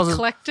calls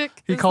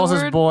Eclectic. he is calls the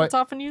his word boy- that's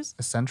often used.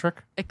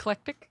 eccentric.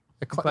 Eclectic.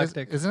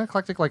 Eclectic. Isn't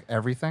eclectic like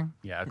everything?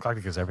 Yeah,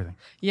 eclectic is everything.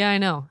 Yeah, I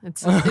know.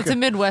 It's a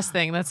Midwest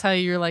thing. That's how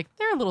you're like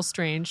they're a little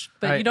strange,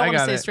 but you don't I want to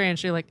got say it.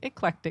 strange. You're like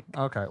eclectic.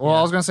 Okay. Well,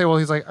 I was gonna say,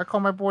 he's like, I call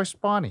my boy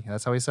Spawny.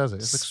 That's how he says it.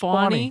 It's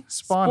like Spawny?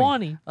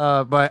 Spawny.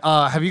 But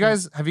have you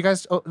guys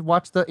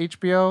watched the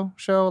HBO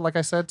show? Like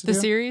I said, to The you?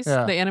 series,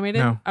 Yeah. the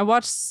animated. No. I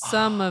watched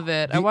some of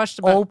it. I The watched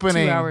about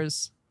opening- 2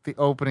 hours. The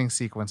opening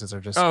sequences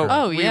are just Oh, great.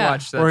 Oh, we yeah.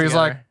 watched that where he's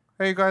together. like,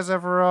 Hey, you guys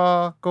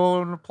ever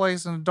go in a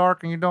place in the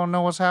dark and you don't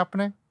know what's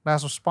happening?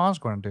 That's what Spawn's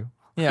going to do.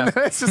 Yeah.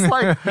 It's just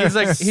like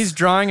he's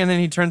drawing and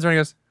then he turns around and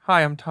goes,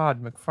 "Hi, I'm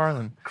Todd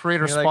McFarlane."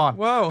 creator You're Spawn. Like,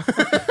 whoa.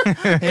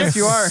 Yes,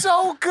 you are.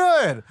 So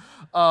good.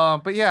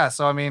 But yeah,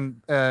 so I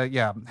mean,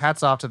 yeah,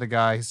 hats off to the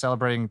guy. He's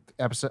celebrating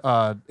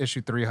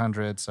issue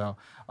 300, so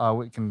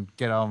we can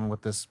get on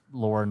with this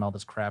lore and all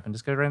this crap and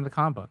just get right into the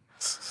comic book.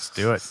 Let's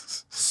do it.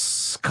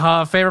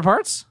 Favorite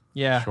parts?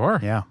 Yeah. Sure.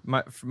 Yeah.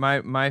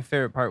 My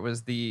favorite part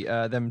was the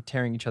them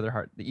tearing each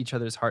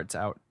other's hearts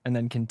out and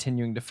then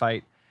continuing to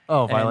fight.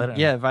 Oh, And- Violator.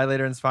 Yeah,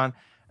 Violator and Spawn,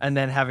 and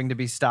then having to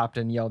be stopped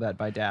and yelled at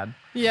by Dad.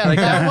 Yeah,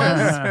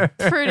 that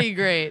was pretty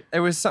great.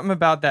 There was something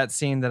about that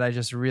scene that I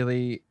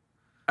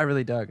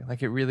really dug.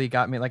 Like it really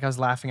got me. Like I was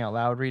laughing out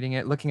loud reading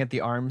it, looking at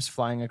the arms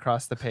flying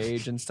across the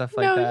page and stuff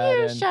like that.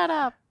 And, shut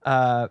up.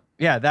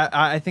 yeah, that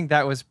I think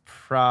that was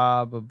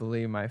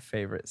probably my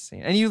favorite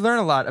scene. And you learn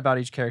a lot about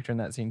each character in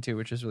that scene too,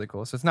 which is really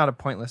cool. So it's not a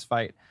pointless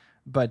fight,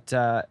 but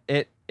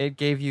it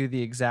gave you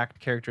the exact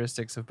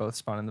characteristics of both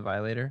Spawn and the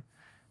Violator.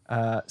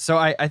 So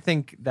I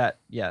think that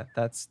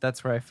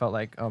that's where I felt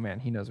like, oh man,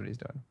 he knows what he's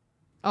doing.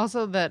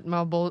 Also, that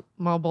Malbolgia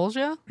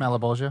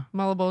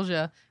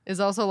Malabolgia. is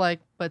also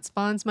like, but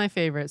Spawn's my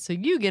favorite, so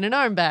you get an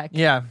arm back.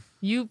 Yeah,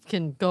 You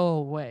can go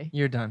away.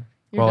 you're done.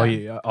 You're Well,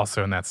 done.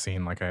 also in that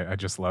scene, like I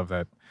just love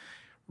that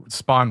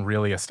Spawn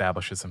really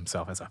establishes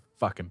himself as a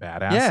fucking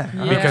badass. Yeah.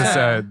 Because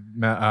Yeah.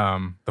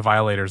 the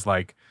Violator's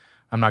like,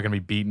 I'm not gonna be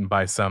beaten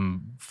by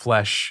some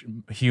flesh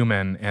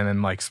human, and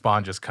then like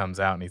Spawn just comes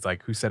out and he's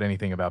like, who said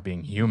anything about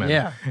being human?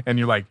 Yeah. And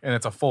you're like, and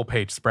it's a full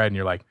page spread, and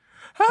you're like,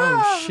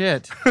 Oh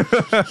shit.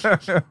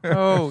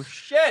 Oh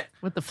shit.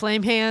 With the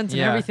flame hands and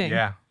Yeah, everything.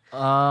 yeah.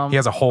 He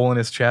has a hole in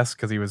his chest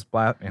because he was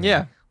black.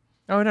 Yeah.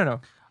 Oh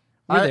no.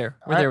 We're I- there.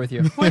 We're there with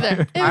you. We're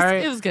there. It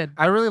I- was good.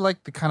 I really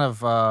like the kind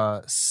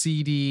of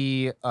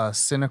seedy,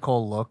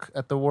 cynical look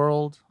at the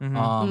world.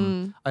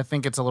 I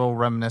think it's a little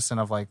reminiscent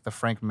of like the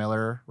Frank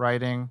Miller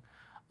writing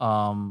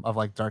of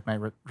like Dark Knight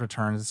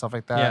Returns and stuff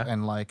like that. Yeah.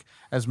 And like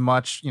as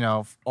much,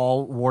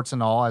 all warts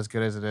and all, as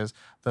good as it is,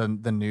 the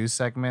news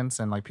segments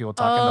and like people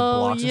talking the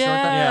Oh, blogs and shit like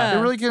that. yeah.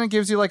 It really kind of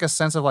gives you like a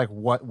sense of like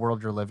what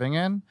world you're living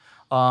in.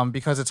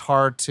 Because it's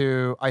hard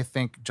to, I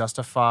think,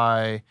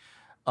 justify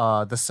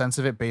the sense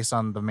of it based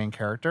on the main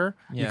character.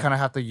 You Yeah. kind of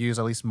have to use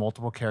at least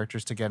multiple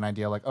characters to get an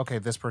idea like, okay,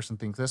 this person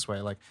thinks this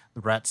way. Like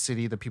the Rat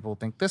City, the people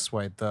think this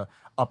way. The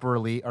upper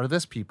elite are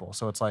this people.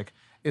 So it's like,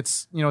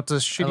 it's a I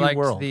shitty liked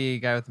world. the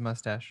guy with the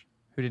mustache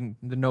who didn't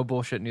the no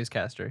bullshit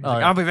newscaster. He's Oh, like,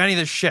 yeah. I don't believe any of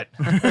this shit.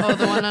 Oh,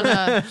 the one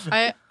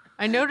on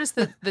I noticed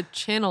that the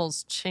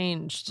channels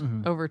changed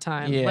over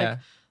time. Yeah.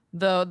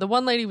 Like the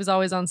one lady was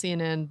always on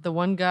CNN. The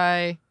one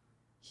guy,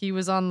 he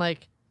was on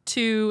like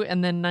 2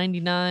 and then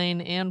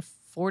 99 and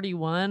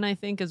 41, I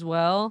think, as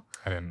well.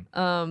 I didn't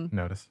Um,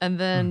 notice. and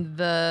then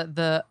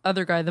the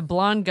other guy, the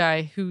blonde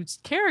guy, whose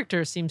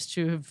character seems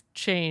to have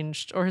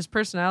changed, or his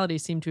personality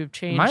seemed to have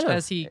changed Might have.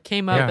 as he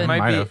came up. Yeah, and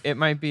might have. It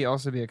might be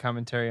also be a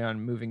commentary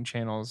on moving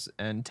channels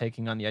and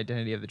taking on the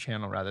identity of the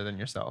channel rather than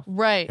yourself.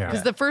 Right, Yeah.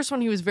 because the first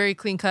one he was very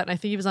clean cut, and I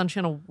think he was on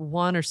channel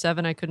 1 or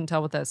 7. I couldn't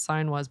tell what that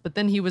sign was, but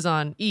then he was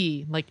on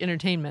E, like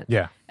entertainment.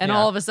 Yeah. And Yeah.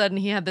 all of a sudden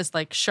he had this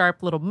like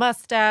sharp little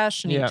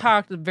mustache, and he Yeah.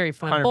 talked very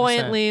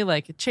flamboyantly.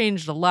 Like it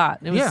changed a lot.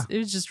 It was Yeah. it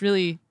was just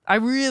really, I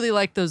really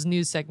liked those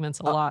news segments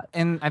a lot.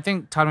 And I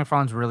think Todd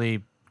McFarlane's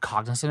really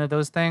cognizant of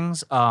those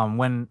things.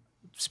 When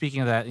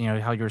speaking of that,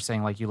 how you were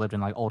saying like you lived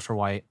in like ultra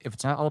white. If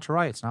it's not ultra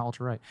right, it's not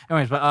ultra right.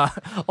 Anyways,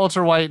 but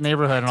ultra white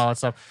neighborhood and all that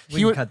stuff.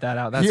 We can cut that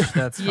out. That's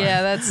fine.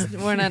 Yeah, that's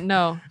we're not.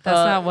 No, that's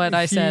not what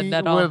I said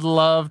at all. He would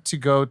love to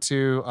go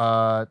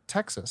to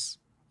Texas.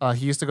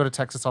 He used to go to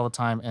Texas all the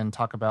time and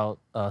talk about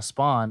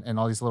Spawn, and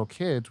all these little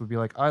kids would be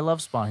like, "I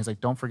love Spawn." He's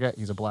like, "Don't forget,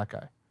 he's a black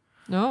guy."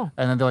 No.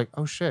 And then they're like,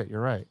 "Oh shit,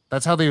 you're right."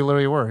 That's how they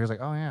literally were. He was like,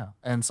 "Oh yeah,"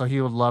 and so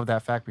he would love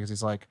that fact because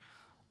he's like,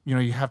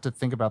 you have to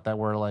think about that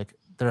where like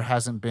there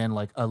hasn't been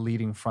like a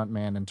leading front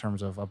man in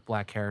terms of a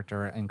black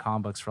character in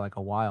comic books for like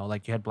a while.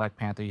 Like you had Black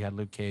Panther, you had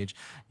Luke Cage,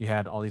 you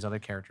had all these other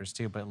characters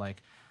too, but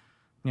like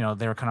they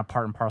were kind of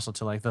part and parcel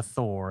to like the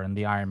Thor and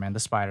the Iron Man, the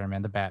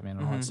Spider-Man, the Batman,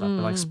 and all that stuff.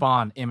 But like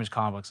Spawn, Image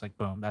Comics, like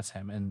boom, that's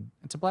him, and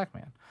it's a black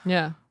man.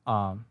 Yeah.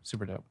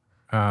 Super dope.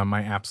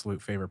 My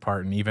absolute favorite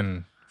part, and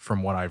even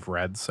from what I've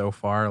read so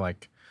far,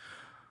 like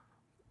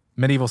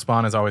Medieval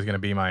Spawn is always going to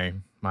be my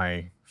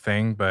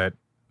thing, but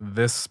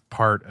this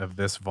part of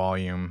this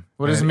volume,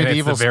 What is and it's the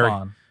Medieval very-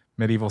 Spawn?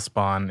 Medieval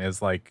Spawn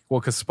is like, well,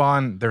 because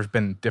Spawn, there's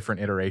been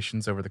different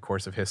iterations over the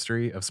course of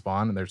history of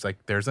Spawn, and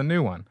there's a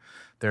new one,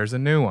 there's a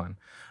new one,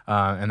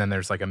 and then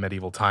there's like a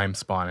medieval time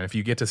Spawn, and if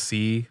you get to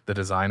see the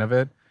design of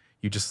it,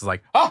 you just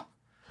like, oh,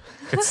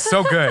 it's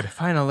so good.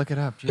 Fine, I'll look it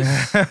up.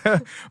 Jesus.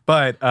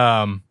 But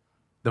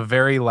the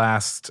very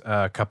last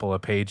couple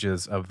of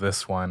pages of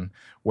this one,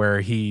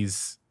 where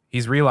he's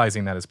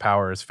realizing that his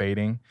power is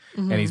fading,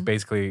 and he's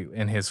basically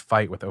in his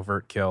fight with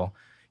Overt Kill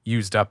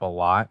used up a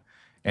lot,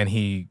 and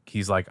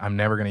he's like, I'm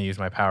never going to use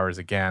my powers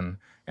again,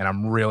 and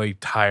I'm really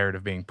tired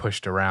of being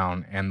pushed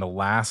around. And the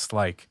last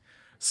like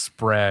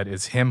spread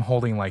is him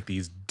holding like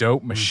these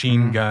dope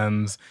machine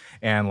guns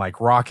and like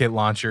rocket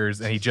launchers,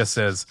 and he just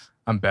says,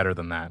 "I'm better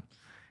than that."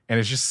 And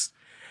it's just,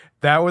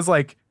 that was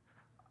like,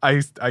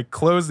 I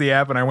closed the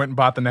app and I went and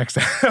bought the next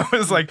app. I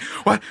was like,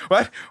 what?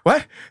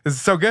 This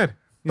is so good.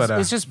 But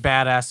It's just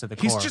badass to the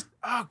core. he's just,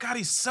 oh God,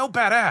 he's so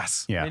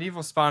badass. Yeah.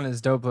 Medieval Spawn is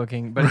dope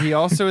looking, but he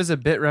also is a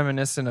bit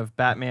reminiscent of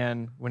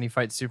Batman when he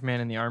fights Superman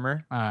in the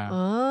armor. Oh,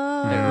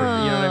 you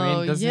know what I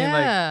mean? Doesn't he, like-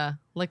 yeah,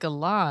 like a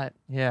lot.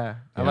 Yeah,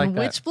 I And like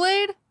that.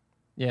 Witchblade?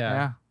 Yeah.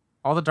 yeah.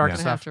 All the dark Yeah. I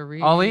have stuff. to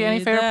read Ollie, any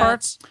favorite that.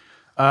 parts?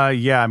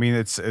 Yeah, I mean,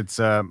 it's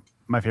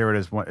my favorite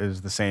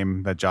is the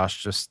same that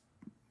Josh just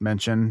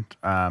mentioned,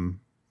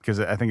 because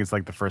I think it's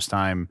like the first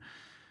time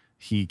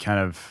he kind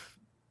of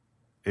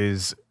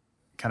is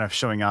kind of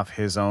showing off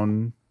his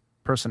own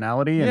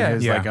personality and Yeah.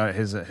 his Yeah. like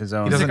his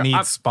own. He doesn't like, need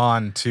I'm-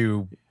 Spawn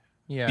to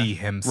Yeah. be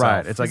himself. Right.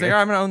 It's He's like like,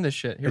 I'm gonna own this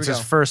shit. Here it's we his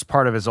go. first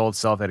part of his old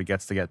self that he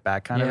gets to get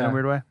back, kind of in Yeah. a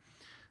weird way.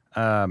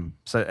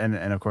 So and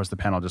of course the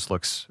panel just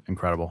looks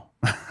incredible.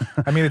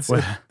 I mean,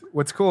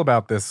 what's cool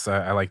about this.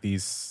 I like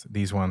these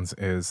ones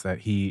is that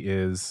he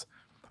is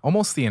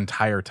almost the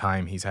entire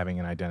time he's having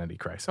an identity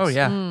crisis. Oh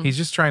yeah. He's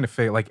just trying to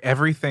figure like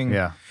everything.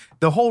 Yeah.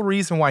 The whole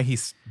reason why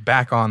he's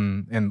back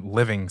on and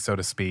living, so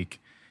to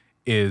speak,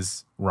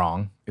 is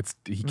wrong.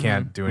 He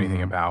can't do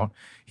anything about.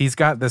 He's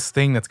got this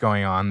thing that's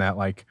going on that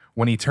like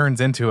when he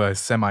turns into a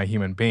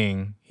semi-human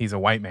being, he's a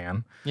white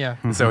man. Yeah.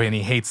 So and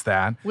he hates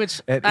that. Which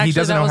He actually,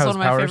 doesn't that know was how one his of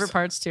my powers- favorite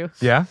parts too.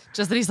 Yeah.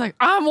 Just that he's like,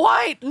 I'm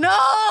white. No.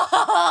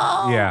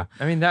 Yeah.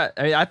 I mean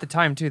at the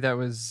time too, that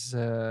was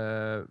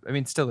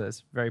still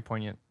is very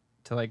poignant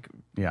to like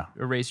Yeah.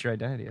 erase your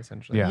identity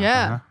essentially. Yeah.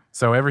 Yeah.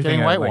 So everything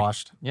Getting like-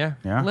 whitewashed. Yeah.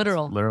 Yeah.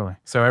 Literal. Literally.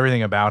 So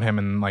everything about him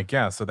and like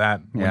so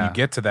that when Yeah. you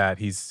get to that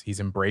he's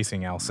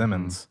embracing Al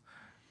Simmons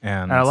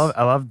and And I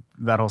love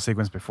that whole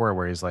sequence before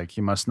where he's like,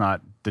 he must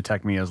not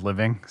detect me as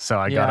living, so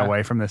I got Yeah.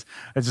 away from this.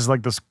 It's just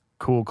like this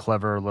cool,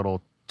 clever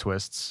little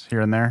twists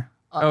here and there.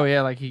 Oh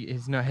yeah, like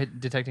he's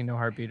detecting no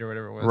heartbeat or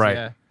whatever it was. Right.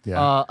 Yeah.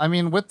 Yeah. I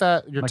mean, with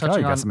that, you're Like, oh, touching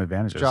you got on some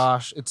advantages.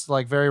 Josh. It's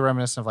like very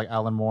reminiscent of like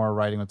Alan Moore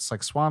writing. It's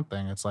like Swamp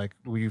Thing. It's like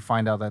we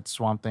find out that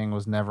Swamp Thing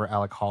was never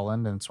Alec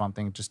Holland, and Swamp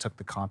Thing just took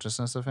the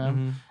consciousness of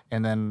him.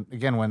 And then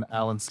again, when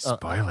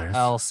Spoilers.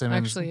 Al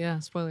Simmons, Actually, yeah.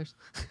 Spoilers.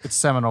 it's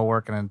seminal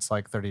work, and it's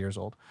like 30 years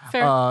old.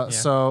 Fair.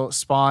 So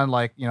Spawn,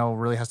 like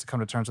really has to come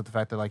to terms with the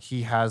fact that like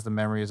he has the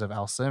memories of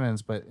Al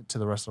Simmons, but to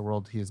the rest of the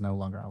world, he is no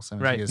longer Al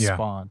Simmons. Right. He is Yeah.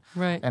 Spawn,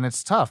 Right. and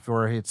it's tough.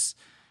 Where it's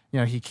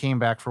he came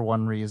back for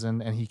one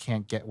reason, and he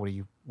can't get what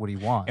he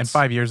wants. in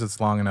 5 years it's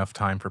long enough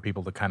time for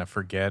people to kind of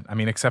forget. I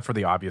mean, except for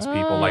the obvious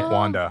people like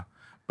Wanda,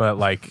 but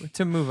like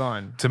To move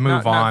on. To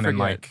move Not on and, forget,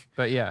 like-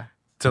 But yeah.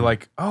 to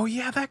like, oh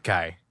yeah, that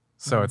guy.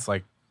 So it's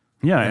like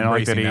Yeah, and I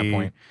like that embracing that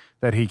point.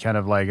 that he kind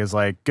of like is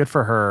like good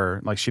for her.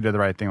 Like she did the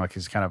right thing. Like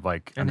he's kind of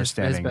like And his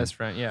understanding. best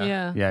friend. Yeah.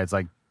 Yeah. Yeah, it's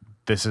like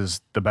this is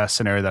the best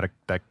scenario that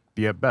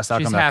the best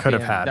outcome She's that I happy. could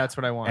have and had. That's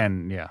what I want.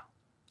 And yeah,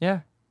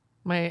 yeah.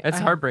 It's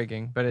I-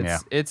 heartbreaking, but Yeah.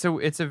 it's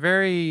a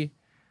very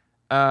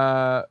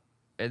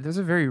there's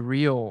a very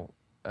real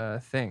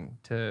thing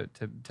to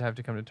have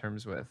to come to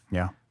terms with.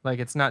 yeah, Like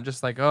it's not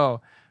just like I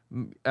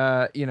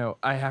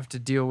have to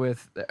deal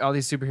with all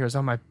these superheroes.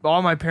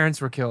 All my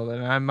parents were killed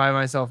and I'm by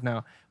myself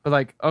now. But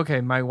like,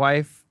 okay, my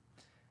wife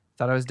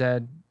thought I was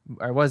dead.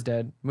 I was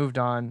dead. Moved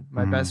on.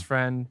 My best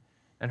friend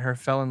and her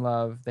fell in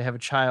love. They have a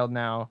child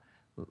now.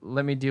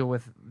 Let me deal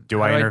with. Do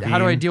how I How do I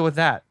intervene? deal with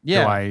that?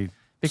 Yeah. Do I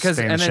Because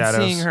stay in and the then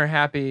shadows? seeing her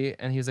happy,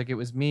 and he was like, "It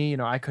was me.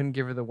 I couldn't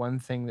give her the one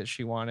thing that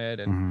she wanted,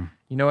 and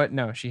you know what?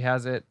 No, she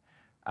has it.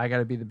 I got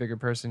to be the bigger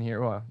person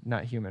here. Well,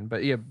 not human,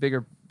 but yeah,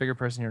 bigger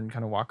person here, and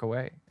kind of walk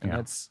away. And Yeah.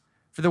 that's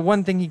for the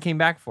one thing he came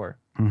back for.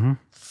 Mhm.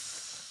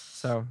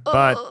 So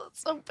But Oh,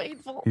 it's so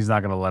painful. he's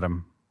not gonna let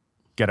him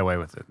get away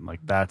with it. Like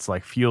that's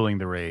like fueling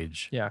the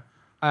rage. yeah,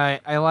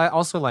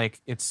 Also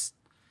like it's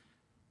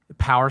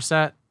power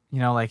set.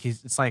 Like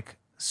it's like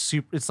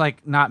super. It's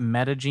like not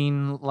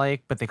Metagene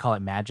like, but they call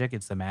it magic.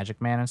 It's the Magic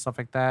Man and stuff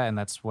like that, and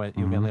that's what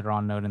you'll get later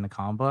on noted in the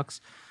comic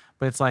books.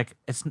 But it's like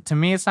to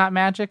me it's not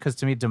magic because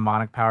to me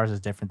demonic powers is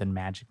different than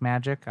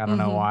magic. I don't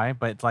know why,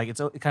 but it's like it's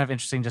kind of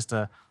interesting just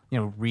to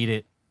read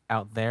it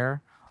out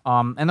there.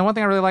 And the one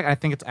thing I really like, I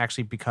think it's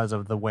actually because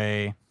of the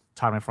way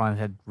Todd McFarlane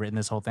had written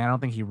this whole thing. I don't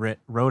think he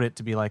wrote it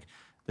to be like,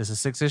 this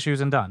is 6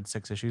 issues and done,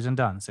 6 issues and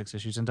done, 6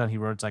 issues and done. He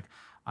wrote it's like,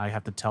 I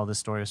have to tell this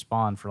story of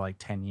Spawn for like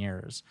 10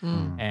 years.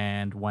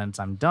 And once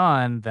I'm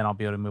done, then I'll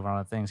be able to move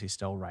on to things. He's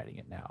still writing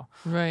it now.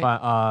 Right.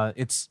 But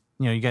it's,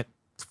 you get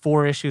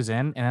 4 issues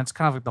in, and that's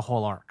kind of like the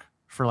whole arc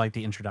for like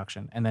the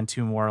introduction. And then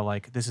 2 more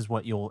like, this is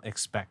what you'll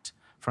expect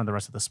from the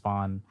rest of the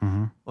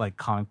Spawn like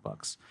comic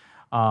books.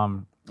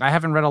 I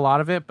haven't read a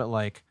lot of it, but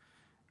like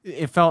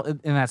it felt in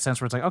that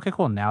sense where it's like, okay,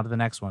 cool. Now to the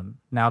next one.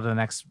 Now to the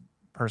next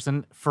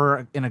person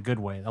in a good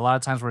way. A lot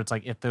of times where it's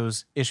like, if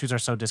those issues are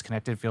so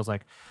disconnected, it feels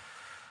like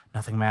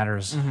nothing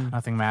matters.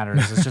 Nothing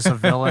matters. It's just a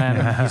villain.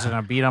 He's going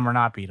to beat him or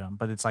not beat him.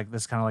 But it's like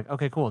this kind of like,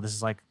 okay, cool. This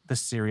is like the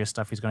serious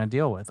stuff he's going to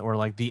deal with, or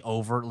like the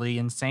overtly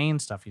insane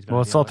stuff he's going to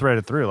Well, deal it's all with.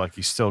 threaded through. Like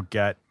you still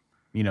get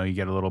you know, you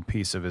get a little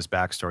piece of his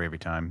backstory every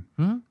time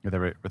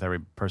with every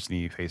person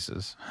he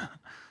faces.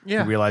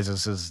 Yeah. He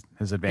realizes his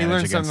He advantage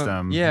learns against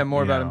some, them.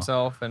 more you about know.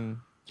 himself and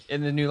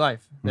in the new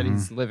life that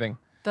he's living.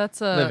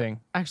 That's Living.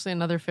 actually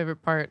another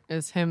favorite part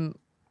is him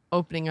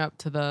opening up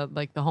to the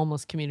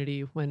homeless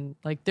community when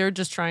like they're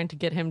just trying to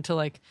get him to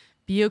like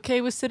be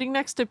okay with sitting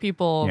next to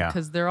people Yeah.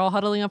 because they're all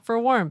huddling up for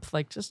warmth.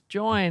 Like just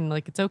join,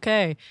 like it's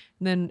okay.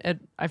 And then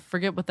I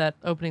forget what that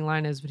opening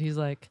line is, but he's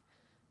like,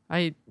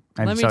 let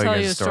me tell you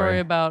guys a story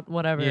about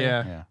whatever.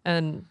 Yeah. Yeah.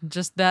 And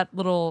just that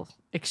little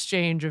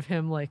exchange of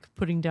him like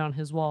putting down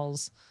his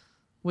walls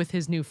with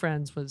his new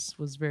friends was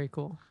very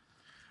cool.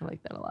 I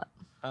like that a lot.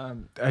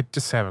 I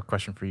just have a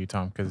question for you,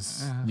 Tom,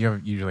 because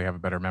you usually have a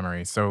better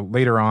memory. So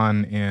later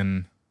on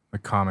in the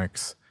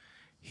comics,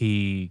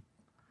 I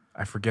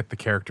forget the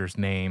character's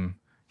name.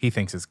 He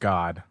thinks it's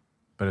God,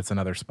 but it's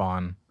another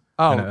Spawn.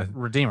 Oh, and a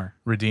Redeemer.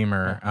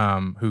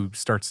 Redeemer, who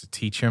starts to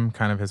teach him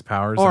kind of his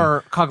powers.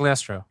 Or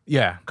Cogliostro.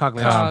 yeah.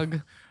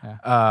 Cogliostro.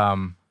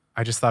 Dog.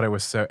 I just thought it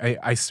was so.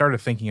 I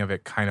started thinking of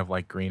it kind of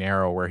like Green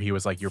Arrow, where he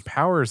was like, your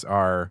powers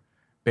are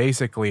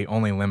basically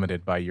only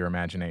limited by your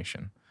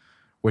imagination,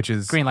 which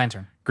is Green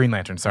Lantern. Green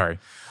Lantern, sorry.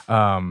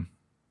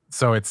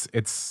 So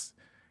it's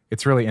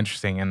really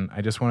interesting, and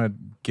I just want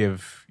to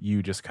give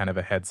you just kind of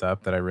a heads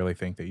up that I really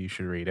think that you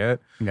should read it.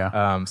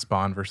 Yeah.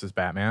 Spawn versus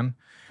Batman,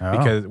 Oh.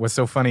 because what's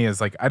so funny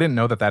is like I didn't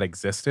know that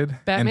existed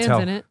Batman's until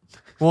in it.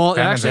 Well, it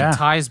Batman's actually in.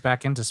 ties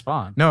back into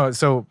Spawn. no.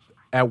 So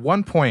at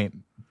one point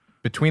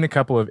between a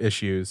couple of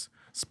issues,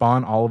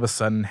 Spawn all of a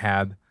sudden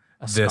had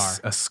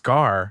a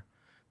scar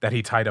that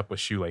he tied up with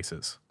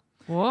shoelaces,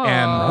 Whoa.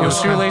 and It was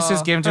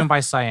shoelaces given to him by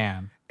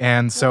Cyan.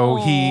 and so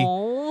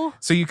Aw.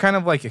 So you kind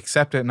of like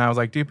accept it, and I was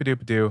like,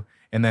 doop-a-doop-a-doo.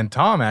 And then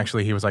Tom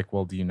actually, he was like,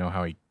 well, do you know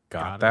how he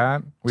got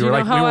that? Do you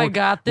know how I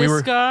got this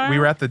scar? We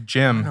were at the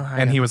gym, I and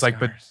got he the was like,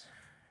 scars.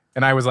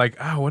 and I was like,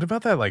 oh, what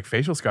about that like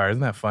facial scar?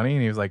 Isn't that funny?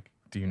 And he was like,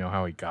 do you know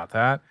how he got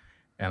that?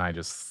 And I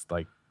just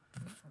like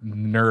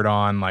nerd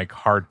on like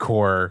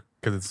hardcore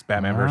because it's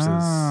Batman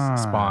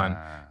versus Spawn.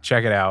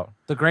 Check it out.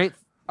 The great.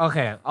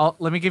 Okay,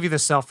 let me give you the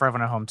self for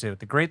everyone at home too.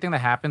 The great thing that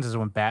happens is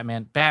when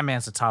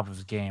Batman's the top of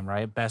his game,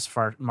 right? Best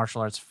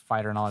martial arts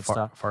fighter and all that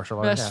stuff. Best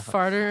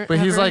farter. But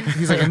he's ever. like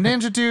a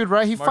ninja dude,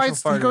 right? He Martial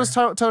fights. He farter. goes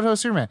toe to toe with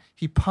Superman.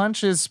 He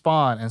punches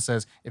Spawn and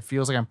says, "It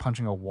feels like I'm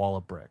punching a wall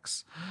of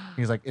bricks."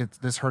 He's like,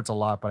 "This hurts a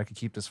lot, but I could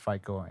keep this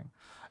fight going."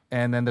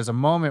 And then there's a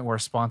moment where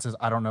Spawn says,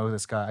 "I don't know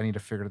this guy. I need to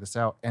figure this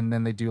out." And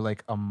then they do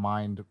like a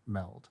mind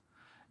meld,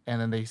 and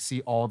then they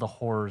see all the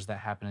horrors that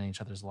happen in each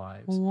other's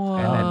lives. Whoa.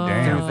 And then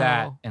Damn. through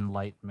that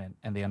enlightenment,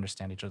 and they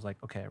understand each other. Like,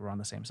 okay, we're on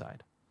the same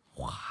side.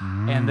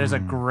 And there's a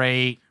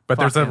great, But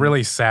there's a fucking-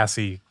 really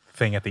sassy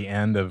thing at the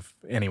end of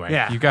anyway.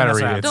 Yeah, you got to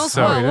that's read right. it. Don't It's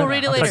so spoil. We'll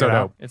read it it's later. so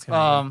dope. It's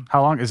gonna be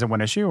How long is it? One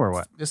issue or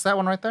what? It's that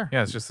one right there.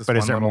 Yeah, it's just this But one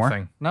is there little more?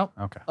 thing. Nope.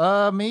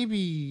 Okay.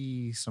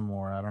 Maybe some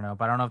more. I don't know.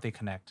 but I don't know if they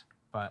connect.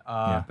 But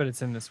good. But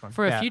it's in this one.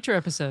 for a Yeah. future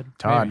episode.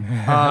 Todd,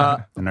 uh,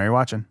 I know you're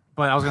watching.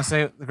 but I was gonna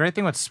say the great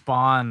thing with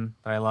Spawn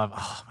that I love.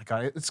 Oh my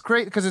god, It's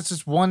great because it's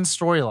just one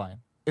storyline.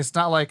 It's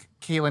not like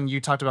Caitlin, you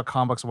talked about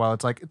comic books a while.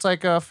 It's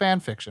like a fan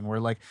fiction where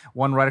like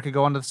one writer could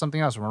go on to something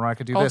else, one writer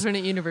could do this.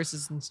 Alternate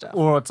universes and stuff.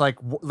 Or it's like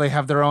they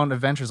have their own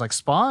adventures. Like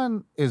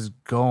Spawn is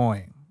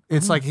going.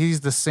 It's like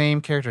he's the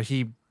same character.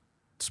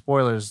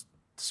 Spoilers,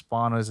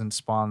 Spawn isn't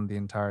Spawn the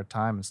entire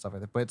time and stuff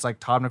like that. But it's like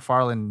Todd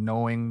McFarlane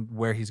knowing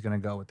where he's going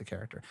to go with the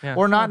character. Yeah.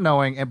 Or not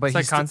knowing, but It's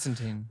like he's still,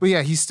 Constantine. but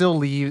yeah, he still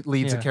leads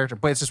Yeah. the character.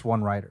 But it's just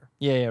one writer.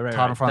 Yeah, right.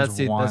 Todd right. McFarlane's That's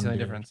the one only dude.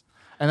 difference.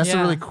 And that's the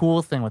Yeah. really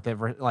cool thing with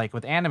it. Like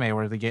with anime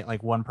where they get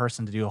like one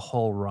person to do a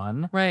whole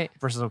run. Right.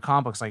 Versus with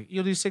comic books, like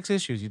you'll do 6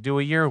 issues, you do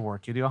a year of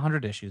work, you do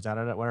 100 issues,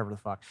 whatever the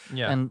fuck.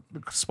 Yeah. And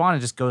Spawn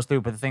just goes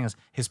through. But the thing is,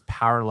 his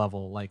power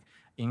level like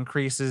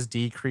increases,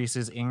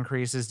 decreases,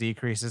 increases,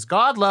 decreases.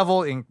 God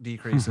level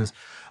decreases.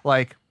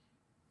 Like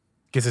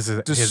Gets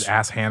his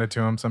ass handed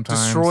to him sometimes.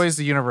 destroys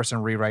the universe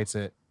and rewrites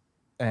it,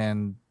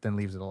 and then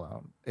leaves it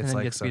alone. And It's then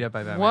like gets so- beat up by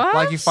Batman. What?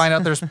 Like you find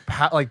out there's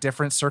like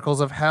different circles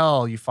of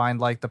hell. You find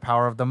like the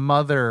power of the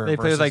mother. They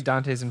play versus- with like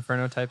Dante's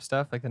Inferno type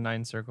stuff, like the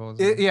 9 circles.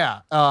 Yeah,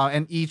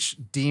 and each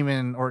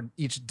demon or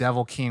each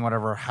devil king,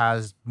 whatever,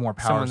 has more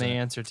powers. someone in they it.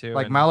 answer to.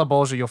 Like and-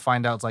 Malabolgia, you'll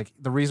find out it's like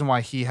the reason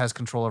why he has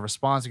control over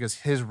Spawn is because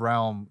his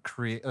realm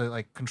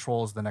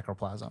controls the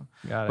necroplasm.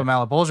 Got it. But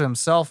Malabolgia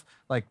himself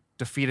like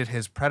defeated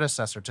his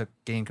predecessor to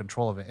gain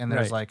control of it. And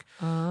there's Right.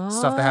 like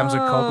stuff that happens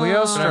with But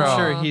Cogliostro. I'm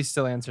sure he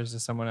still answers to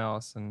someone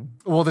else. And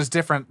Well, there's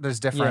different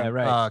Yeah,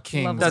 right.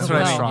 kings. That's that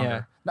what are I mean,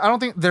 stronger. I don't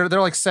think they're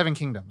like 7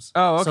 kingdoms.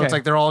 Oh, So it's okay.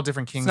 like they're all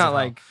different kings. not of hell.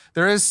 like-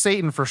 there is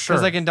Satan for sure.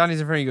 because like in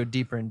Dante's Inferno, you go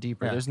deeper and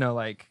deeper. Yeah. There's no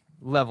like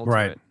level to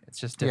Right. it. It's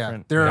just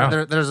different.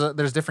 Yeah,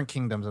 there's different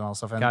kingdoms and all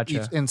stuff, and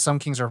Gotcha. and some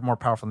kings are more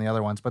powerful than the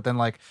other ones. But then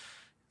like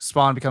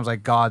Spawn becomes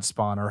like God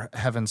Spawn or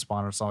Heaven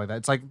Spawn or something like that.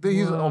 It's like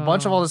these a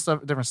bunch of all this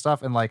stuff, different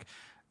stuff, and like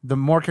the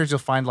more characters you'll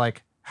find,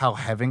 like how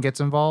Heaven gets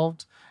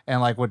involved,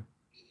 and like what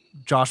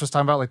Josh was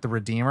talking about, like the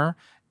Redeemer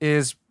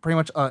is pretty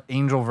much an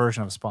angel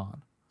version of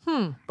Spawn.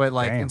 But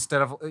like Damn.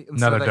 instead of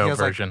Another that, dope he has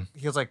version. Like,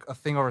 he has like a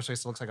thing over his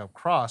face that looks like a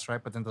cross,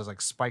 right? But then there's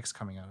like spikes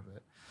coming out of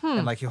it.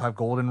 and like he'll have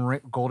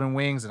golden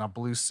wings and a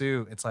blue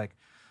suit. It's like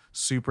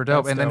super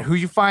dope. That's And then dope. who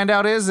you find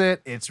out is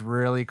it? It's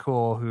really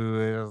cool. Who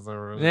is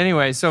the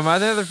Anyway, so my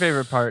other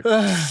favorite part,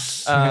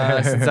 since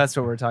that's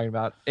what we're talking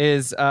about,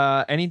 is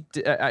I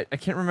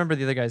can't remember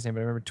the other guy's name, but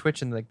I remember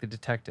Twitch and like the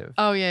detective,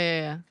 Oh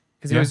yeah.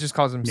 because he Yeah. always just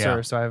calls him Yeah.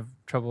 Sir. So I have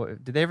trouble.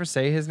 Did they ever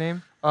say his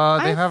name? They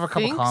I have a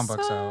couple think comic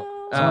books so. out.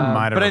 Someone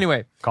might have But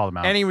anyway, called him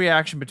out. any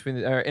reaction between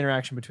the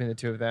interaction between the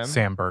two of them?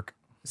 Sam Burke.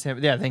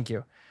 Yeah, thank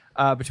you.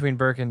 Between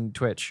Burke and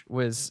Twitch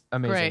was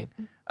amazing.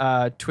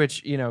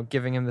 Twitch,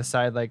 giving him the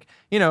side, like,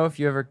 if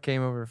you ever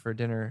came over for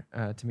dinner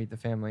to meet the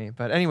family.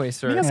 But anyway,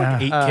 sir. He has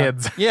like 8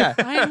 kids. Yeah.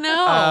 I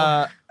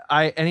know.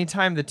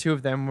 Anytime the two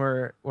of them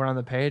were on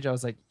the page, I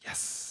was like,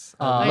 yes,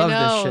 I I love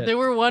know. this shit. They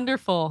were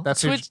wonderful.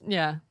 That's who- Twitch.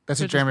 Yeah. That's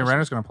who Twitch Jeremy especially.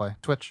 Renner's going to play.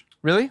 Twitch.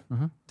 Really?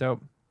 Mhm.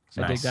 Dope.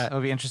 I dig Nice. that.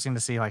 It'll be interesting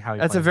to see like how he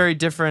That's a plays very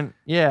different.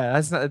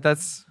 Yeah,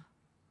 that's.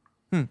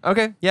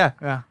 Okay, yeah, it.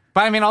 Yeah.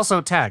 But I mean also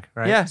tag,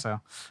 right? Yeah. So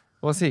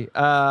we'll see.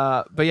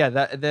 But yeah,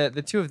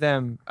 the two of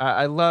them,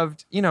 I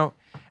loved.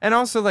 And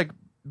also like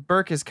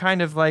Burke is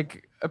kind of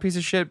like a piece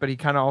of shit, but he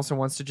kind of also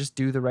wants to just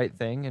do the right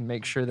thing and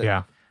make sure that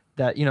Yeah.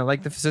 that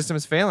like the system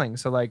is failing.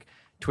 So like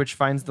Twitch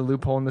finds the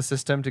loophole in the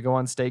system to go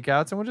on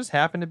stakeouts, and we'll just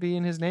happen to be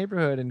in his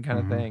neighborhood and kind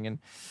of thing. And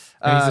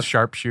And he's a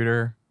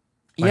sharpshooter.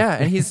 yeah,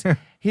 and he's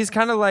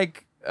kind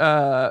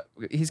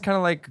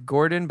of like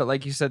Gordon, but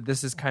like you said,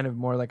 this is kind of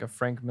more like a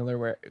Frank Miller,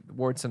 where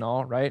warts and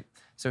all, right?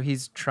 So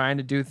he's trying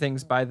to do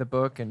things by the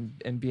book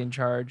and be in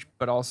charge,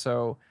 but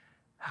also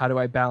how do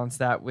I balance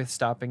that with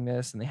stopping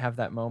this? And they have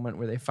that moment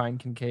where they find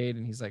Kincaid,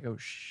 and he's like, oh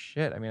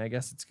shit. I mean, I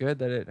guess it's good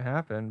that it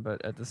happened,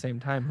 but at the same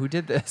time, who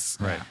did this?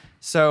 Right.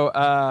 So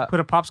put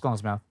a popsicle in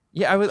his mouth.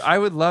 yeah, I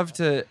would love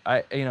to.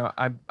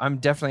 I'm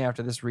definitely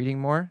after this reading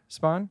more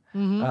Spawn,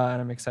 and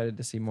I'm excited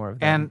to see more of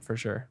them And- for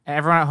sure.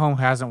 Everyone at home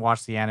who hasn't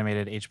watched the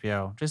animated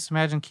HBO, just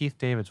imagine Keith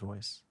David's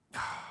voice.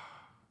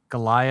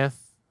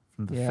 Goliath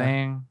from The Yeah.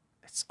 Thing.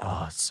 It's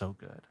so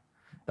good.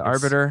 The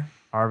It's- Arbiter.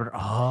 Arbiter.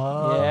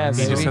 Oh, Yeah, He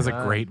just baby. has a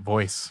great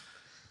voice.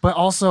 But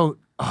also,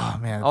 oh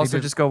man. they Also,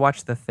 did- just go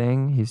watch The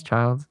Thing. He's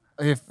child.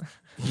 if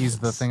he's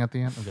the thing at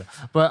the end. Okay.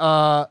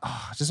 But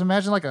just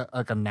imagine like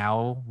a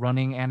now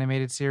running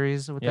animated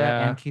series with that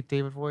Yeah. and Keith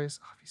David voice.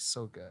 Oh, he's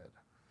so good.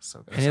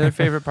 So good. Any other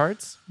favorite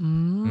parts?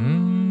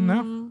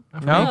 No. No?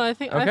 No, I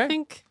think Okay. I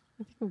think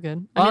I'm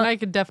good. I mean, Uh, I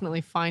could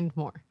definitely find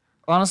more.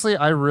 Honestly,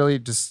 I really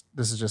this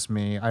is just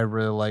me. I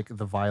really like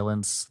the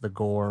violence, the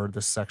gore,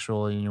 the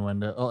sexual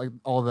innuendo, like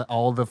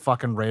all the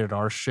fucking rated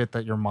R shit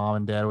that your mom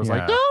and dad was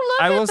like, Yeah. don't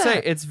look I at will say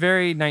that." it's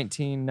very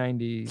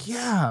 1990s.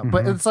 Yeah,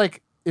 but it's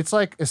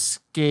like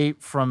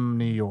Escape from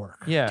New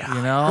York. Yeah.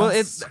 You know?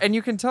 Well, and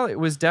you can tell it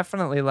was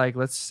definitely like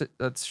let's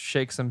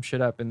shake some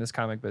shit up in this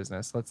comic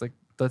business.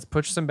 Let's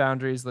push some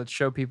boundaries. Let's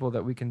show people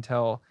that we can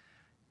tell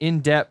in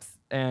depth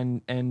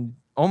and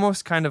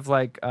almost kind of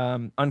like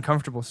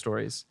uncomfortable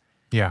stories.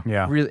 Yeah.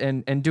 Yeah. Really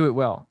and do it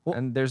well.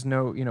 And there's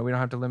no, we don't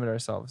have to limit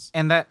ourselves.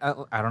 And that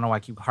I don't know why I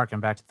keep harking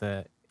back to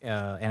the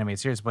animated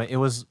series, but it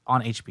was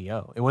on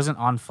HBO. It wasn't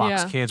on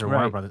Fox Yeah. Kids or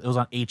Warner Right. Brothers. It was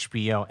on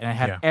HBO, and it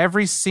had Yeah.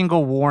 every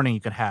single warning you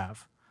could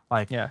have,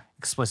 like Yeah.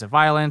 explicit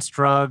violence,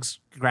 drugs,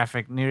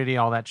 graphic nudity,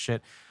 all that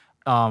shit.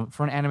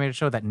 For an animated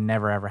show that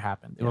never ever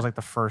happened. It was like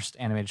the first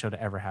animated show to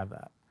ever have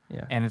that.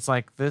 Yeah. And it's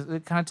like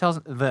it kind of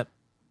tells that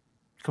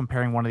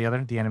comparing one to the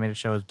other, the animated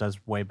show does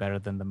way better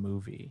than the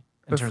movie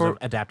in terms Before- of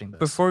adapting this.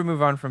 Before we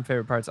move on from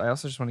favorite parts, I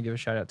also just want to give a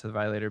shout out to the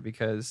Violator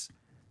because,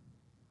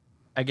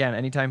 again,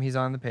 anytime he's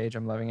on the page,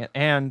 I'm loving it.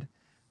 And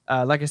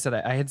like I said,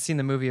 I had seen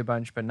the movie a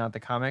bunch, but not the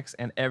comics.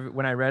 And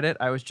when I read it,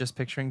 I was just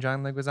picturing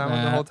John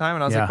Leguizamo the whole time,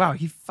 and I was like, Yeah. "Wow,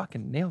 he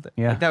fucking nailed it!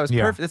 Yeah. Like, that was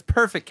Yeah. perfect. It's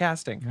perfect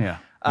casting." Yeah.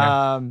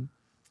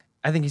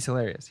 I think he's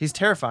hilarious. He's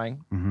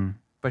terrifying, Mm-hmm.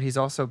 but he's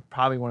also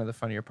probably one of the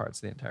funnier parts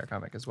of the entire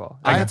comic as well.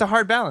 Like, it's a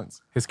hard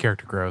balance. His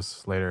character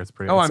grows later. It's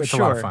pretty. Oh, it's, I'm it's sure.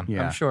 a lot of fun.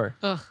 Yeah. I'm sure.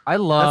 I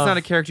love That's not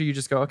a character you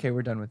just go, "Okay,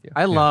 we're done with you."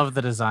 I love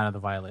the design of the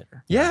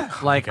Violator. Yeah.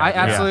 Like I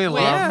Yeah. absolutely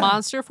Wait, love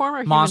monster form or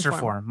human monster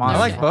form? form. I Monster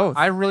like form. both.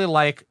 I really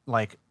like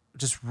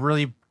just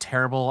really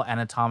terrible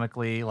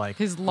anatomically, like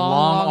His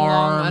long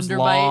arms, underbite.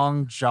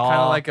 long jaw,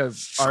 Kind of like a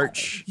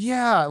arch.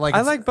 yeah, like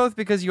I it's- like both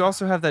because you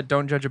also have that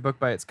 "don't judge a book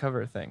by its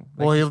cover" thing.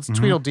 Like, Well, it's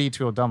Tweedledee,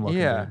 Tweedledum looking.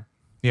 yeah, dude.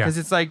 Yeah. because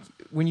it's like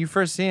when you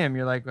first see him,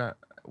 you're like,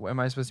 "Am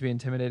I supposed to be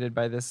intimidated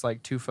by this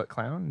like 2-foot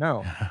clown?"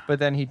 No, but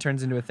then he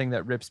turns into a thing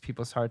that rips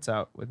people's hearts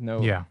out with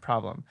no Yeah.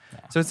 problem.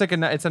 So it's like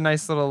it's a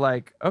nice little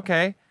like,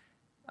 okay,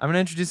 I'm gonna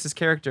introduce this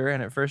character,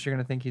 and at first you're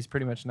gonna think he's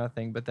pretty much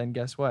nothing, but then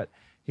guess what?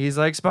 He's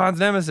like Spawn's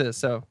nemesis.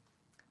 So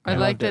I like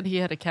loved that it. he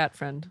had a cat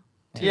friend.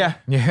 yeah,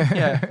 Yeah.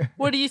 yeah.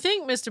 What do you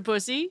think, Mr.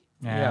 Pussy?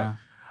 yeah.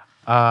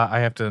 I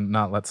have to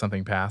not let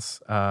something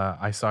pass.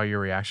 I saw your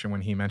reaction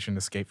when he mentioned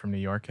Escape from New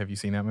York. Have you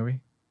seen that movie?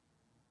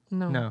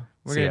 No. No,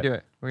 we're See gonna it. do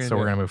it. We're gonna So do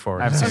we're it. gonna move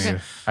forward. I've seen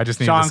it. I just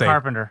need John to say,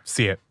 Carpenter.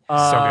 see it.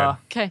 Uh, so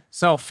good. Okay.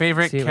 So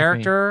favorite See it with me.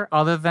 character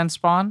other than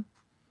Spawn?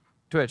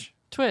 Twitch.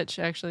 Twitch,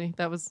 actually.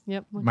 That was,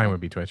 yep. Okay. Mine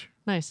would be Twitch.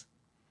 Nice.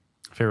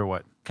 Favorite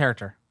what?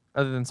 Character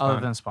Other than Spawn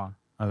other than Spawn.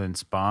 Other than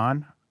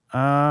Spawn?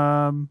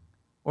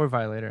 or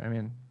Violator. I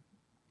mean,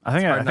 I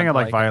think hard I not think to I like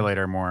like him.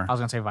 Violator more. I was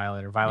gonna say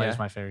Violator. Violator's Yeah.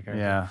 my favorite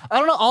character. Yeah. I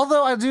don't know.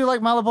 Although I do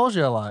like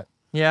Malapolgia a lot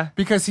Yeah.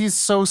 because he's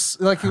so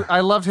I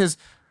loved his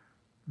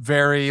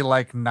very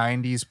like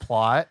 90s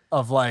plot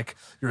of like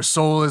your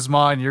soul is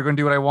mine, you're gonna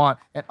do what I want,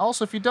 and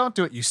also if you don't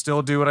do it, you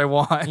still do what I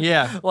want.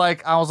 Yeah.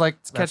 Like I was like,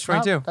 catch that's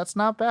not- 22. That's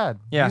not bad.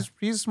 Yeah.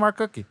 he's a smart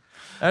cookie.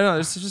 I don't know.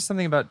 There's just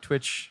something about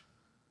Twitch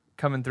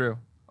coming through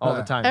all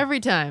the time. Every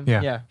time.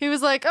 Yeah. Yeah. He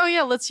was like, "Oh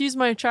yeah, let's use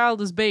my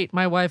child as bait.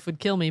 My wife would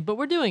kill me, but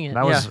we're doing it."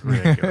 That was Yeah.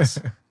 ridiculous.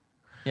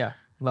 Yeah.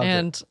 Loved it.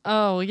 And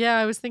oh yeah,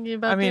 I was thinking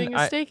about I mean, doing a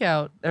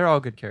stakeout. They're all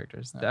good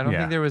characters. I don't Yeah.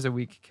 think there was a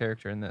weak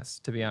character in this,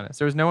 to be honest.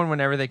 There was no one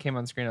whenever they came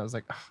on screen. I was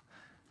like, "Ugh,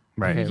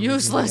 Right. okay, we can do it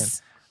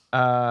Useless.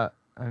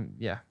 again."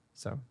 Yeah.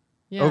 So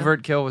Yeah.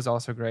 Overt Kill was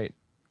also great.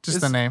 Just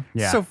It's the name.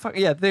 Yeah. So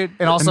yeah, dude.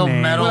 And also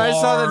name. metal. When I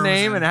saw the arms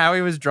name and how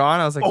he was drawn,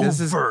 I was like, this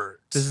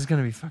is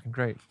gonna be fucking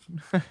great.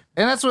 and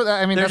that's what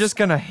I mean. They're that's, just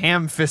gonna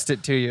ham fist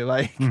it to you,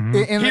 like in,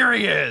 here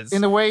he is.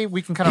 in the way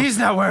we can kind of He's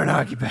not wearing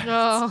hockey pads.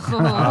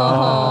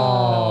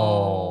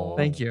 Oh.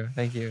 Thank you.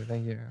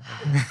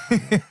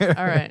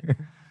 All right.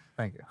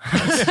 Thank you.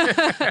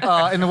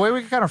 In the way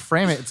we can kind of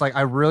frame it, it's like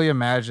I really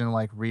imagine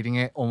like reading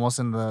it almost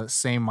in the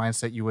same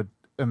mindset you would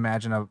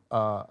imagine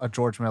a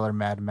George Miller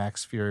Mad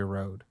Max Fury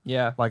Road.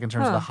 Yeah. Like in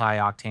terms of the high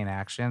octane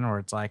action, where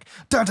it's like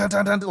dun dun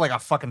dun dun, like a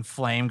fucking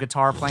flame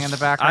guitar playing in the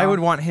background. I would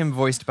want him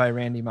voiced by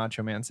Randy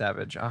Macho Man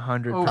Savage,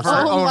 100%.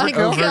 Oh my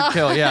God.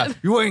 Overkill, yeah,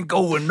 You ain't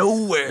going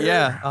nowhere.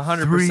 yeah,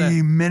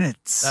 100%.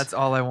 minutes. That's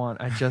all I want.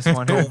 I just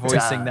want him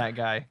voicing that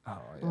guy. Oh.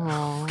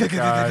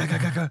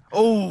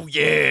 Oh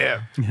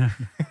yeah,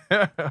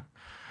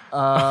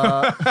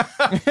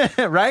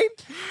 right?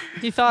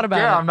 He thought about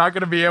Yeah, it. I'm not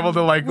gonna be able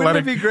to like Wouldn't let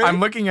it it. be great? I'm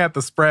looking at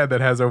the spread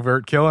that has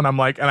Overt Kill, and I'm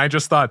like, and I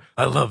just thought,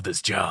 I love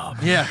this job.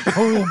 Yeah.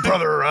 Oh,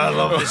 brother, I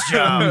love this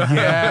job.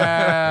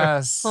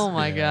 Yes. Oh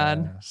my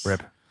God.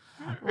 Rip.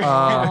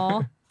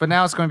 Aw. But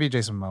now it's going to be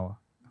Jason Momoa.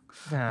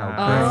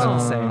 That's not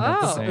the same.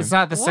 Not the Oh. same. It's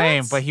not the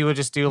same, What? but he would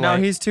just do No, like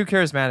he's too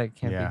charismatic.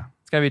 Can't Yeah. be.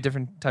 It's gotta be a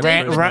different type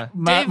Dave- of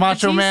charisma. Dave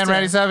Macho Man Bautista.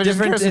 Randy Savage. is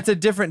Different. charisma- It's a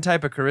different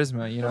type of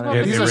charisma. You know what I It-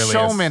 mean? He's it a really is.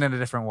 showman in a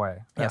different way.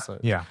 That's it.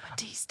 Yeah.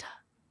 Batista.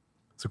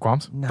 So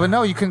qualms? But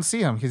no, you couldn't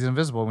see him. He's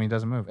invisible when he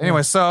doesn't move.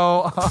 Anyway,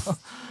 so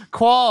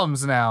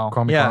qualms now.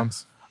 Call me Yeah.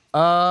 qualms.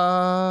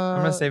 I'm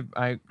gonna save.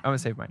 I'm gonna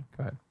save mine.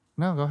 Go ahead.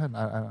 No, go ahead.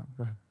 I don't.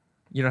 Go ahead.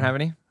 You don't have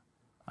any?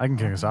 I can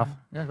kick us off.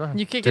 Yeah, go ahead.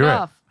 You kick Do it it.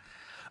 off.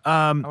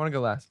 I want to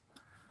go last.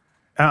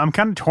 I'm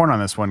kind of torn on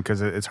this one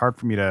because it's hard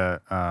for me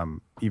to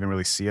even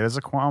really see it as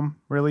a qualm,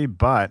 really.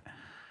 But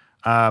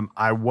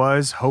I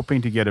was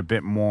hoping to get a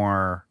bit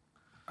more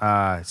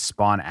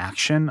Spawn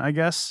action, I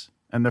guess,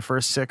 in the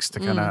first 6 to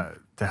kind of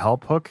to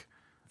help hook.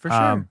 For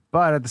sure.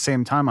 But at the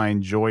same time, I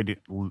enjoyed it,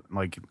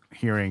 like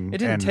hearing. It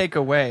didn't and- take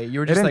away. You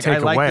were It just didn't like, I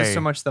take like this away.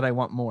 so much that I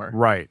want more.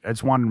 Right. I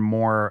just wanted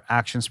more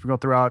action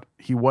sprinkled throughout.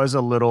 He was a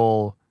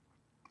little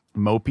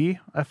mopey,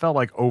 I felt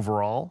like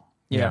overall.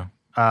 Yeah.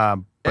 But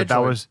that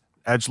Edgelord. was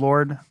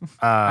Edgelord.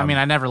 I mean,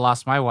 I never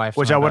lost my wife,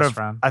 which to I my would best have.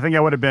 friend. I think I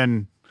would have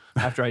been.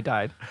 After I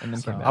died and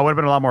then came back. I would have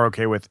been a lot more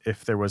okay with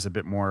if there was a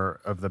bit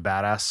more of the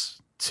badass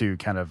to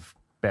kind of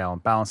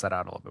balance that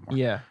out a little bit more.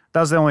 Yeah. That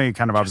was the only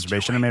kind of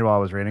observation I made while I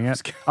was reading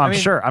it. I'm mean-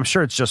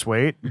 sure it's just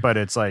wait, but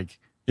it's like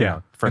you Yeah.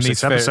 know, first And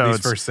 6 these episodes.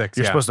 first 6,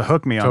 you're yeah. supposed to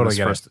hook me on Totally this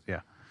get it. first. Yeah.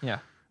 Yeah.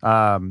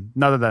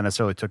 Not that that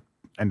necessarily took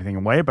anything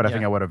away, but I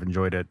think Yeah. I would have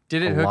enjoyed it.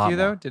 Did it a hook lot you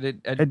though? more. Did it?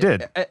 It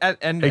did. At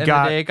end It of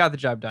got- the day, it got the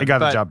job done. It got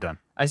the But job done.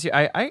 I see.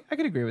 I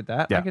could agree with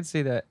that. I Yeah. could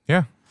see that.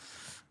 Yeah.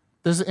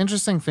 There's an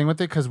interesting thing with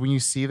it because when you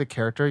see the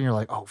character, you're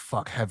like, oh,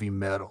 fuck, heavy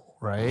metal,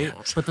 right?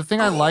 But the thing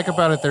I like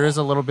about it, there is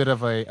a little bit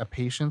of a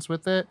patience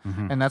with it.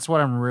 And that's what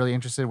I'm really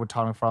interested with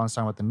Todd McFarlane's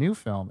talking about the new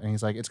film. And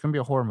he's like, it's going to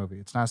be a horror movie.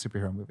 It's not a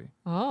superhero movie.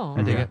 Oh.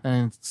 I dig it.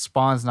 And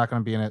Spawn's not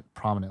going to be in it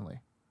prominently.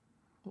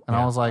 And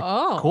I was like,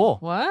 Oh. cool.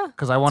 What?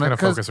 Because I It's want gonna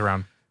to focus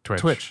around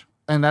Twitch.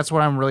 And that's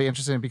what I'm really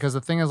interested in because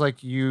the thing is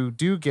like you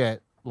do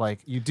get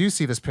like you do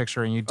see this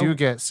picture and you do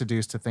get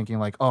seduced to thinking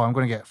like, oh, I'm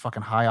going to get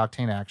fucking high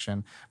octane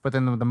action. But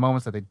then the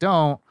moments that they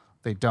don't.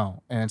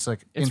 And it's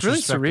like It's really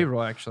introspective.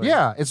 cerebral, actually.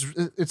 Yeah,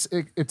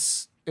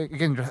 it's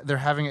again they're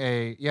having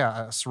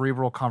a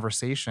cerebral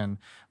conversation,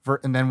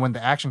 and then when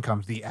the action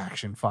comes, the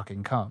action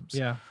fucking comes.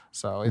 Yeah.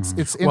 So it's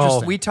interesting.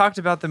 Well, we talked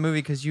about the movie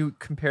because you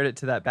compared it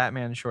to that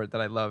Batman short that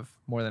I love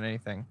more than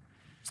anything.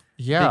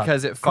 yeah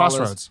Because it follows.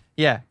 Crossroads.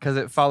 Yeah, because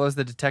it follows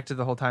the detective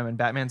the whole time, and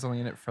Batman's only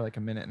in it for like a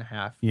minute and a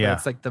half. But Yeah.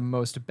 it's like the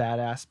most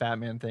badass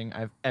Batman thing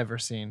I've ever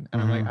seen,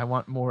 and I'm like, I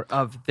want more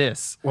of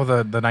this. Well, the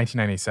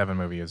 1997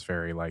 movie is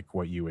very like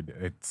what you would.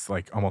 It's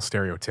like almost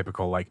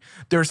stereotypical. Like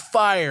there's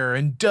fire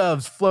and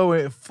doves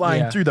flying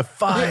Yeah. through the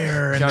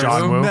fire and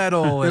John Woo.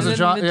 metal. There's And a And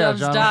John- then the yeah, doves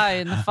John- die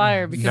in the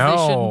fire because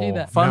they shouldn't do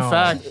that. Fun No.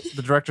 fact: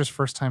 the director's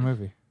first time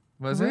movie.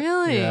 Was it?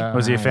 Really? Yeah.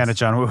 Was he a fan of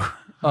John Woo?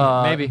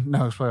 Maybe.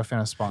 No, he's probably a fan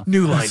of Spawn.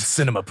 New Line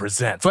Cinema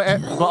presents. But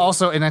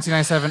also in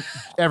 1997,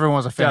 everyone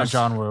was a fan Yes. of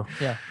John Woo.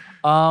 Yeah.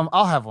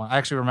 I'll have one. I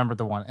actually remembered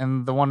the one,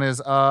 and the one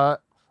is I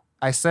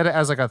said it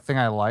as like a thing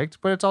I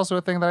liked, but it's also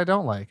a thing that I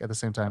don't like at the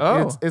same time.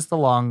 Oh. It's the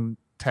long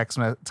text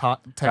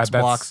that's-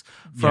 blocks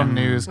from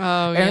news. Oh,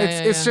 And yeah,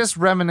 it's yeah. just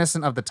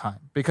reminiscent of the time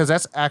because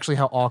that's actually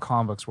how all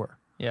comic books were.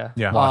 Yeah.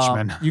 Yeah.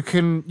 Watchmen. You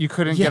couldn't Yeah.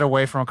 get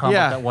away from a comic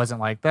Yeah. book that wasn't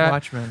like that.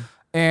 Watchmen.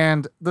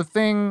 And the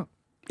thing,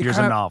 it Here's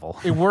a kinda- novel.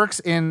 It works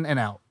in and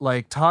out.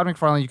 Like Todd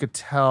McFarlane, you could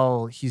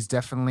tell he's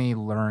definitely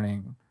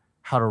learning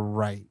how to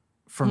write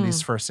from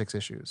these first 6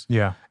 issues.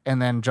 Yeah.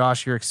 And then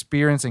Josh, you're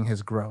experiencing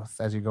his growth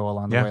as you go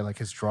along the Yeah. way. Like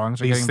his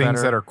drawings are These getting things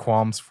better. that are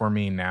qualms for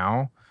me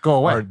now go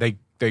away. are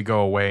they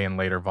go away in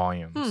later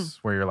volumes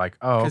where you're like,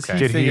 oh, Because okay. he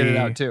Did figured it he-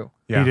 out too.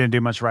 Yeah. He didn't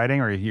do much writing,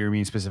 or you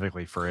mean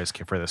specifically for this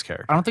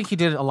character? I don't think he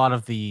did a lot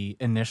of the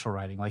initial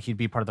writing. Like he'd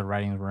be part of the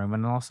writing room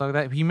and also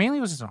that. He mainly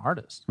was just an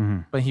artist,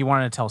 but he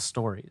wanted to tell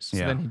stories.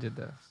 Yeah. Then he did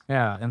this.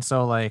 Yeah, and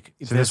so like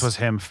So this was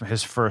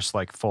his first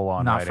like full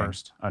on Not writing.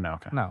 first. Oh no,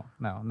 okay. no,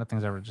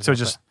 nothing's ever just.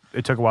 So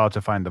it took a while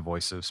to find the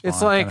voice of Spawn.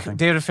 it's like kind of thing.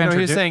 David No, Fincher.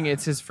 he was did- saying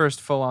it's his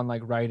first full-on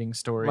like writing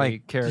story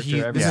like character. this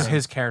is everything.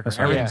 his character. That's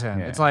right. Everything's Yeah. him.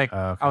 Yeah. It's like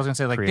Okay. I was gonna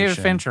say like David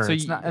Creation. Fincher. So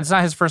it's you-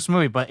 not his first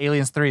movie, but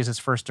Aliens 3 is his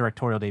first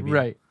directorial debut.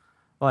 right.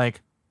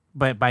 Like,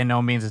 but by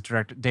no means is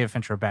David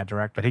Fincher a bad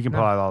director. But he can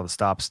pull out all the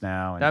stops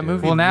now. And That do-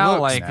 movie Well, now,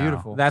 looks like,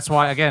 beautiful. That's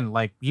why again,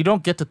 like you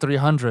don't get to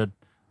 300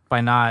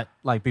 by not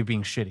like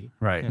being shitty.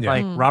 right. Yeah.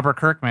 Like Robert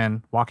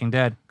Kirkman, Walking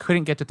Dead,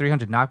 couldn't get to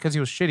 300 not because he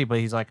was shitty, but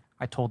he's like,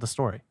 I told the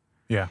story.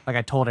 Yeah. Like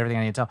I told everything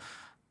I need to tell.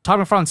 Todd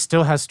McFarlane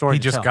still has story. He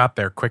to just tell. got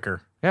there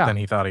quicker Yeah. than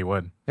he thought he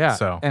would. Yeah.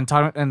 So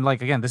and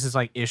like again, this is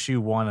like issue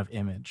 1 of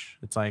Image.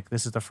 It's like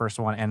this is the first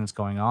one and it's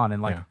going on.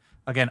 And like Yeah.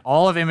 again,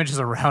 all of Images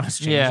around has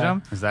changed Yeah.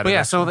 them. Is that but it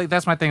yeah, so actually? like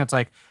that's my thing. It's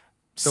like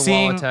The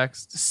seeing wall of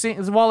text.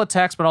 seeing the wall of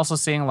text, but also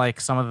seeing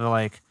like some of the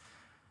like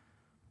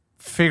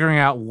figuring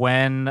out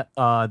when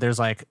there's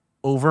like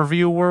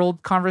overview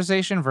world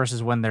conversation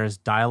versus when there's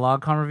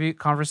dialogue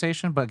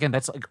conversation. But again,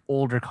 that's like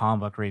older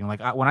comic book reading. Like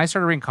when I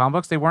started reading comic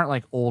books, they weren't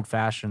like old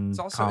fashioned.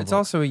 It's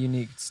also a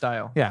unique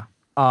style. Yeah.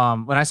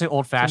 When I say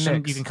old fashioned,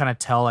 mix. you can kind of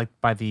tell like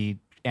by the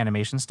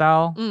animation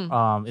style.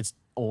 It's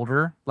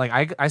older.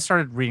 Like I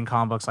started reading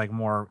comic books like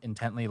more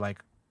intently like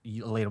a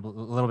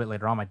little bit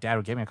later on. My dad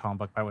would give me a comic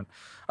book, but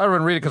I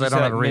wouldn't read it because I don't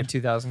know how to read.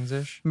 Mid 2000s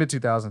ish. Mid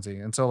 2000s,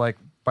 and so like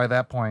by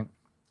that point,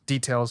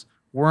 details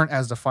weren't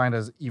as defined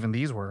as even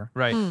these were.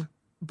 Right.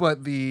 But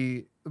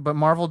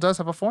Marvel does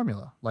have a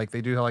formula. Like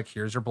they do like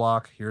here's your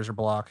block, here's your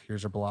block,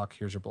 here's your block,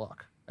 here's your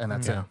block, and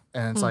that's it. Yeah.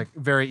 And it's like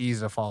very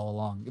easy to follow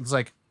along. It's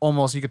like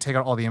almost you could take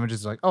out all the images.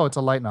 It's like oh, it's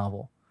a light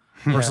novel.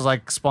 Versus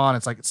like Spawn,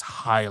 it's like it's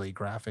highly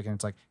graphic, and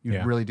it's like you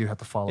Yeah. really do have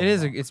to follow. It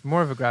is. along. It's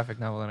more of a graphic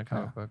novel than a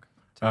comic book.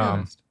 To be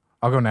honest.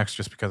 I'll go next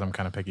just because I'm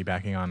kind of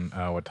piggybacking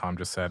on what Tom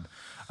just said.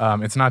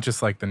 It's not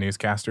just like the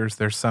newscasters.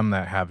 There's some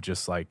that have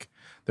just like,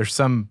 there's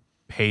some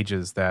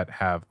pages that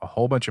have a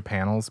whole bunch of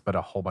panels, but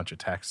a whole bunch of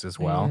text as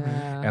well.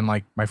 Yeah. And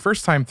like my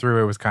first time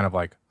through, it was kind of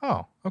like,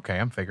 oh, okay,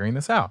 I'm figuring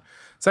this out.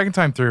 Second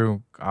time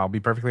through, I'll be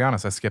perfectly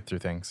honest, I skipped through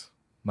things.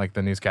 Like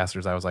the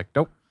newscasters, I was like,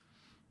 nope,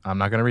 I'm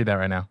not going to read that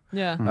right now.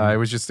 Yeah. It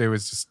was just,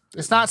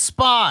 It's not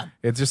Spawn.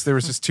 there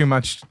was just too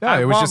much. No,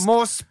 I it was want just,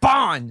 more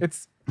Spawn.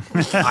 it's,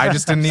 I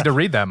just didn't need to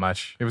read that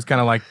much. It was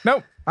kind of like,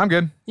 nope, I'm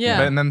good. Yeah.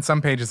 But, and then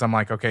some pages I'm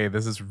like, okay,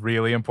 this is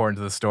really important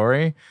to the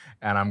story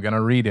and I'm going to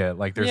read it.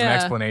 Like there's an Yeah.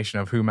 explanation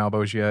of who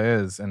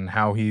Malbogia is and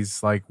how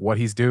he's like, what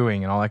he's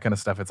doing and all that kind of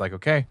stuff. It's like,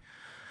 okay.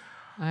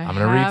 I'm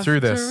gonna read through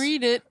this. To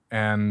read it.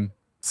 And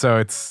so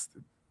it's,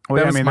 Well,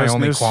 that yeah, I was mean, my there's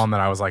only news- qualm that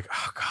I was like,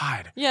 oh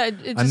God, Yeah. It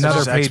just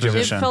another felt, page of it. it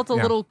exposition. felt a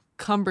Yeah. little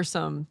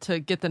cumbersome to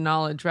get the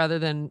knowledge rather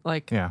than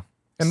like. Yeah.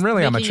 And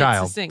really, I'm a making it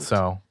child. succinct.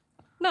 So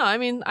No, I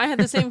mean I had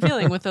the same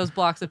feeling with those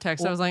blocks of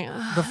text. I was like,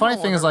 The funny I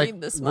don't thing is wanna like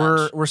read this we're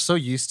much. we're so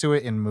used to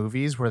it in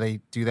movies where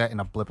they do that in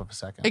a blip of a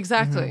second.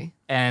 Exactly.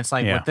 and it's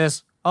like Yeah. with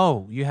this,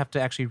 oh, you have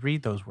to actually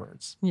read those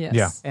words. Yes.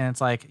 Yeah. And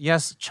it's like,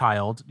 yes,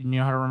 child, you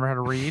know how to remember how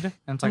to read?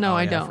 And it's like, No, oh,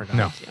 I yeah, don't. forgot.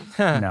 No.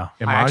 Yeah. No.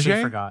 I actually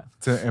Image? forgot.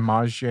 It's an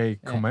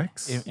Image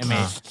Comics. Image.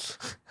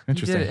 You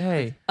Interesting. did it.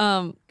 Hey,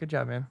 Um, good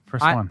job, man.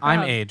 First I'm one.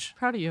 Proud. age.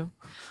 proud of you.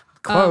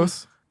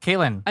 Close.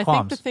 Caitlin, I think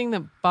qualms. the thing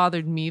that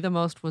bothered me the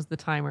most was the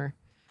timer.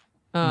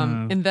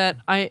 In that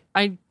I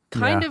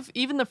kind Yeah. of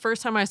even the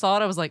first time I saw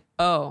it, I was like,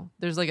 oh,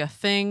 there's like a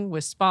thing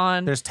with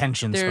Spawn. There's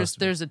tension.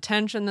 There's a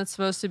tension that's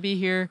supposed to be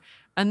here,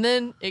 and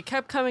then it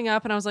kept coming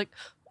up, and I was like,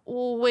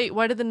 well, wait,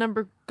 why did the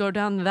number go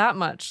down that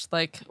much?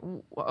 Like,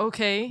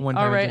 okay, One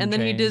all time it right, didn't and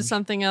then he did change.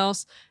 something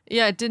else.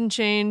 Yeah, it didn't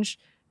change,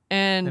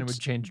 and Then it would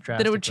change drastically.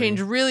 then it would change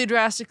really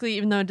drastically,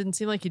 even though it didn't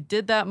seem like he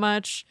did that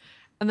much.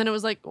 And then it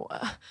was like,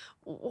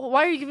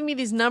 why are you giving me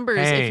these numbers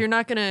Hey, if you're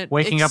not gonna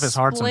waking up is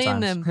hard explain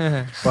sometimes.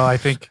 them? Well, I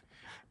think,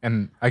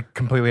 and I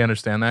completely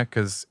understand that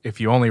because if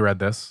you only read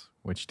this,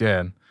 which you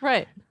did,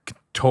 Right.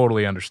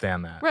 totally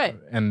understand that. Right.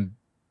 And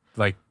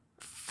like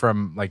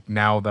from like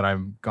now that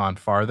I've gone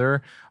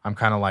farther, I'm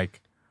kind of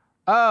like,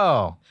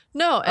 oh,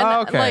 No, and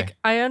Oh, okay. like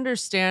I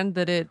understand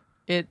that it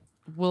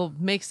will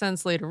make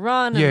sense later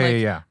on. Yeah, and like, yeah,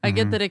 yeah. I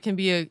get that it can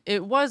be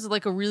it was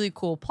like a really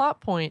cool plot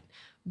point,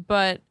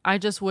 but I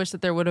just wish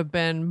that there would have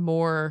been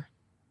more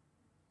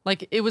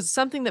Like it was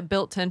something that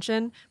built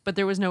tension, but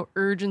there was no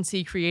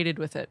urgency created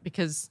with it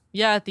because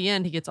at the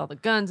end he gets all the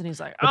guns and he's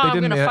like, But oh, they I'm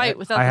didn't- gonna fight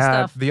without I the had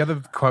stuff. the other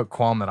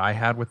qualm that I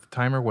had with the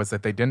timer was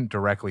that they didn't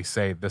directly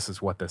say this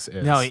is what this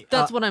is. No,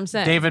 That's what I'm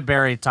saying. David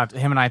Barry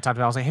him and I talked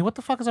about. I was like, "Hey, what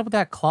the fuck is up with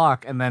that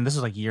clock?" And then this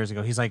was like years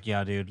ago. He's like,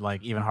 "Yeah, dude.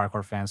 Like even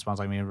hardcore fans, spawns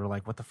like me, were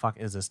like, what the fuck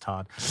is this,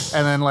 Todd?"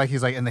 And then like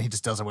he's like, and then he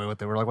just does away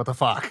with it. We're like, what the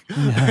fuck?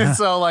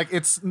 So like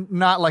it's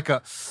not like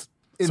a So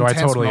I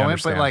intense totally moment,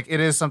 understand. but like it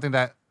is something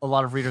that a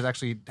lot of readers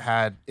actually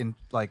had in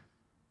like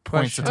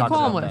points to Question. talk A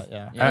qualm about. with.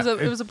 Yeah.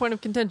 It was a point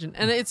of contention,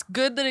 and it's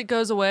good that it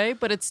goes away,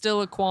 but it's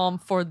still a qualm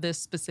for this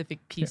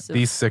specific piece of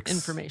These 6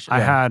 information.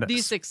 I had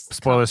These 6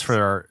 spoilers comics.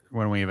 for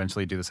when we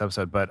eventually do this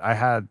episode, but I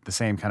had the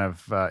same kind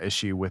of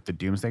issue with the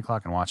Doomsday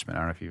Clock and Watchmen. I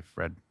don't know if you've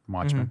read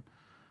Watchmen,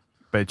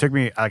 but it took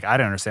me like I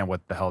didn't understand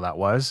what the hell that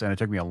was, and it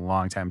took me a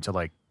long time to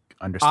like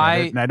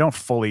understand it, and I don't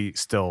fully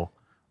still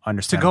To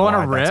understand. go on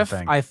a why that's riff,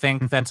 thing. I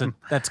think that's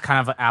kind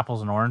of an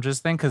apples and oranges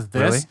thing because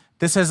Really?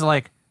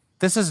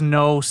 this is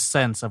no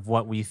sense of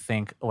what we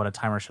think what a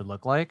timer should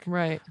look like.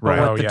 Right. But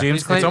what the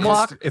Doomsday it's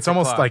almost clock, it's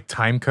almost clock. like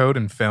time code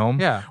in film.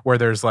 Yeah. where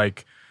there's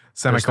like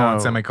semicolon,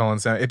 no- semicolon,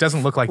 It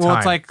doesn't look like well, time.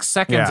 it's like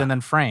seconds Yeah. and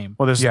then frame.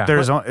 well, Yeah.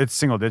 it's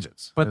single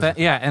digits. But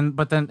then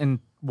but then in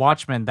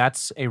Watchmen,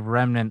 that's a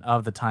remnant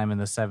of the time in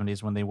the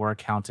 70s when they were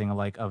counting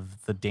like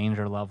of the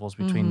danger levels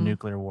between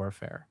nuclear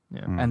warfare.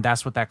 Yeah. And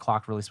that's what that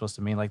clock really supposed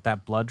to mean. Like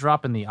that blood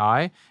drop in the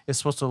eye is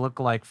supposed to look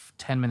like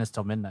 10 minutes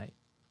till midnight.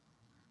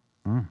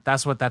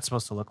 That's what that's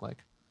supposed to look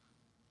like.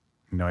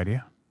 No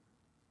idea.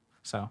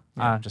 So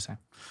I'm just saying.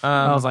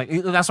 I was like,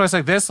 that's why I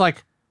said this,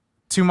 like,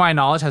 to my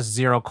knowledge, has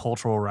zero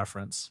cultural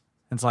reference.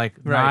 It's like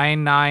Right.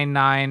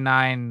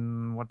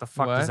 9999. What the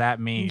fuck What? does that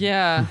mean?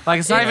 Yeah. Like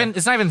it's not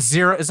even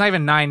zero. It's not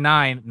even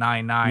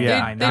 9999.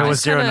 Yeah, They it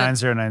was just kinda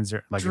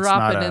 09090. Like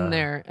Drop it's it not in a-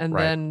 there and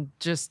right. then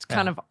just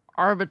kind of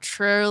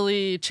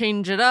arbitrarily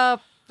change it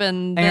up.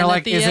 And And then you're at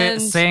like, the is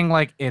end, it saying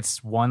like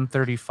it's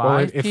 1:35 well,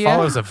 it p.m.?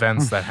 follows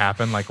events that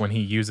happen, like when he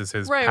uses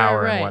his Right,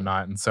 power right. and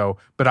whatnot. And so,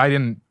 but I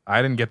didn't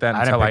get that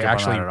I didn't until I pick up on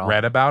actually that at all.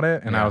 read about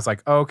it, and I Yeah. was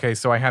like, oh, okay.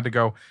 So I had to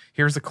go.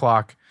 Here's the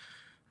clock.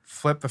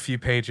 Flip a few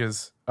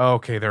pages. Oh,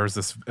 okay, there was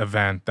this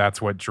event.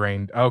 That's what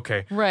drained.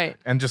 Okay, right.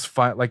 and just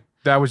find like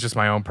that was just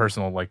my own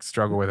personal like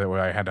struggle with it, where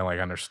I had to like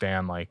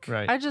understand like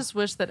Right. I just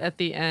wish that at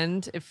the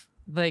end, if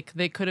like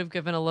they could have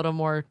given a little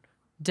more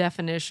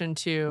definition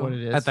to what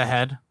it is. At the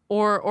head.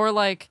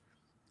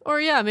 or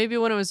yeah, maybe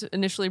when it was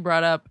initially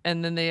brought up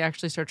and then they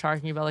actually start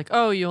talking about like,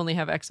 oh, you only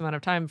have X amount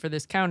of time for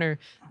this counter,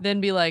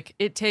 then be like,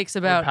 it takes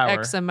about power.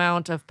 X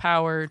amount of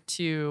power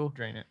to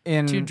Drain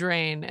it.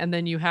 drain, and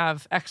then you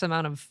have X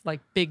amount of like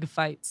big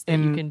fights that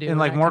you can do. in and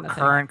like that more kind of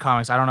thing. current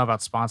comics. I don't know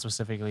about Spawn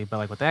specifically, but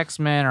like with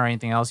X-Men or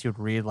anything else, you'd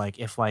read like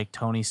if like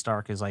Tony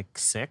Stark is like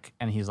sick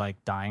and he's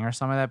like dying or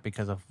something like that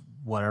because of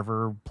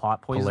whatever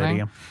plot poisoning.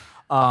 Palladium.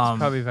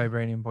 Probably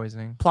vibranium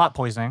poisoning. Plot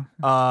poisoning.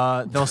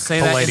 They'll say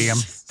that Palladium.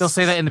 they'll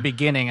say that in the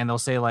beginning, and they'll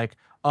say like,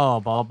 "Oh,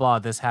 blah blah blah.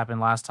 This happened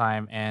last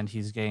time, and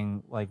he's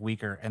getting like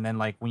weaker." And then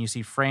like when you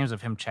see frames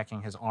of him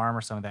checking his arm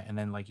or something like that, and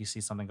then like you see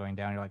something going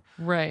down, you're like,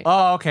 Right.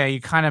 "Oh, okay." You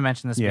kind of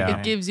mentioned this. Yeah.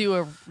 beginning. It gives you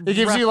a It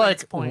gives you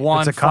reference like point. one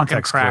It's a fucking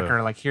context clue.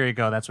 cracker. Like here you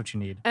go. That's what you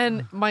need.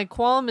 And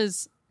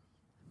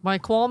my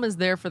qualm is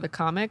there for the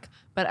comic,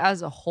 but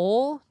as a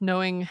whole,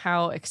 knowing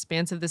how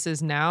expansive this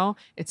is now,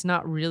 it's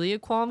not really a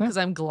qualm because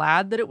I'm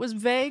glad that it was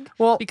vague.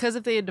 Well- because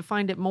if they had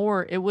defined it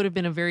more, it would have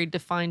been a very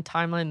defined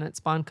timeline that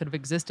Spawn could have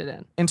existed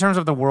in. In terms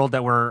of the world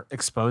that we're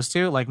exposed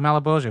to, like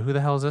Malaboja, who the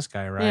hell is this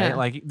guy, right? Yeah.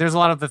 Like, there's a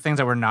lot of the things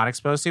that we're not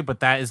exposed to,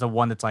 but that is the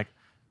one that's like,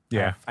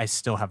 Yeah. I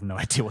still have no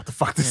idea what the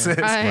fuck this is.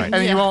 And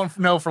yeah. you won't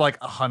know for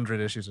like 100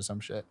 issues or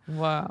some shit.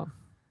 Wow.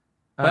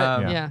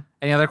 But- Yeah.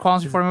 Any other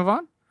qualms before we move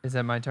on? Is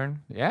that my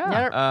turn?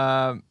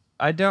 Yeah.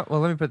 I don't.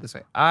 Well, let me put it this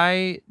way.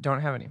 I don't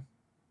have any.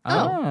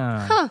 Oh.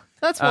 Huh.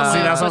 That's one See, way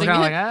of that's what I was putting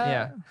kind of it. like,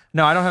 Yeah.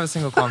 No, I don't have a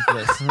single qualm for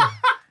this.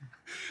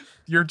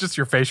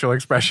 your facial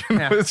expression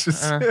Yeah. was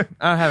just I don't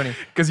have any.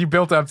 because you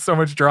built up so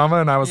much drama,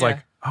 and I was Yeah.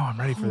 like, oh, I'm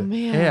ready for Oh this.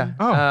 man. Yeah.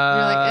 Oh. You're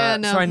like, yeah,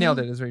 no. So I nailed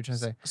it. Is what you're trying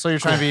to say. So you're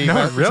trying to be No,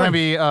 you're really? trying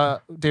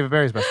to be David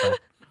Barry's best friend.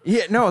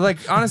 Yeah. No. Like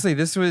honestly,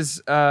 this was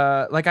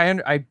like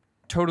I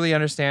totally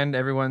understand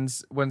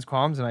everyone's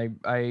qualms, and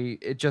I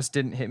it just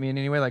didn't hit me in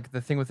any way. Like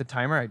the thing with the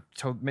timer, it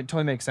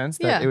totally makes sense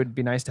that Yeah. it would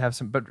be nice to have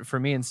some. But for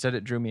me, instead,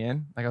 it drew me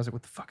in. Like I was like,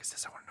 what the fuck is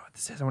this? I want to know what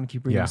this is. I want to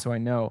keep reading Yeah. so I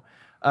know.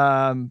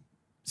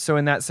 So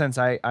in that sense,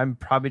 I'm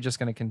probably just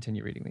going to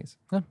continue reading these.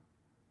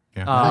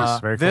 Yeah. Nice,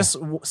 very cool. This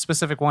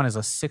specific one is a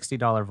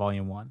 $60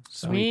 volume one.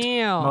 So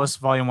Wow. most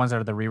volume ones that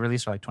are the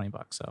re-release are like $20.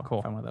 So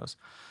Cool. find one of those.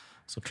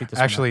 So treat this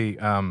one Actually,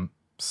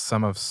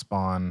 some of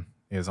Spawn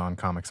is on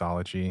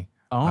Comixology.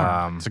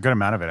 Oh. It's a good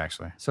amount of it,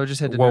 actually. So just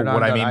head to Well,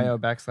 what I mean-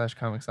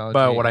 nerdon.io/comicsology.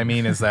 But what I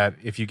mean is that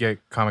if you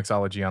get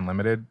Comixology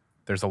Unlimited,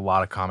 there's a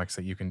lot of comics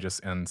that you can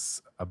just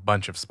a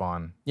bunch of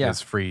Spawn Yeah.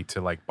 is free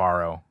to like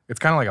borrow. It's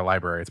kind of like a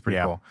library. It's pretty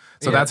Yeah. cool.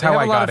 So Yeah, that's they how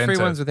have I a lot got of free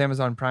into. ones with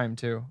Amazon Prime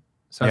too.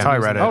 So That's I'm how I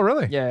using read them. it. Oh,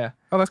 really? Yeah.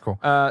 Oh, that's cool.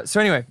 So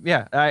anyway,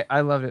 yeah,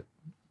 I loved it.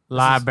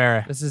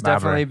 Library. This has Library.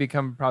 definitely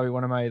become probably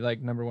one of my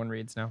like number one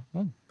reads now.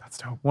 That's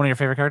dope. One of your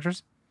favorite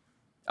characters?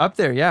 Up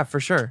there, yeah, for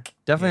sure.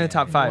 Definitely in the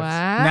top 5.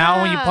 Wow.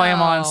 Now when you play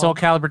him on Soul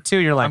Calibur 2,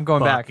 you're like, I'm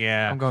going fuck back.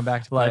 Yeah. I'm going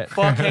back to play Like, it.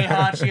 fuck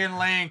Heihachi and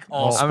Link.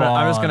 All I'm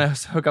just Spawn. gonna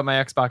hook up my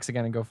Xbox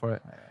again and go for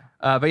it.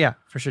 But yeah,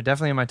 for sure,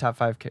 definitely in my top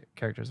 5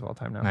 characters of all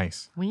time now.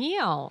 Nice.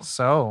 Wow.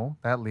 So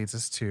that leads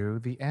us to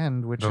the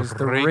end, which The is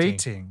the rating.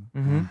 rating.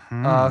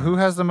 Mm-hmm. Who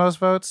has the most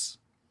votes?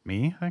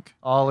 Me, I think.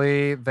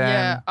 Ollie, then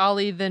Yeah,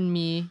 Ollie, then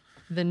me,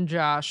 then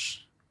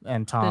Josh,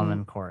 And Tom Then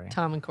and Corey.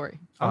 Tom, and Corey.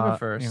 I'll go Uh,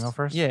 first. you go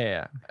first?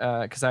 Yeah,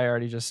 because I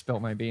already just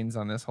spilt my beans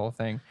on this whole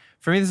thing.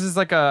 For me, this is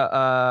like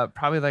a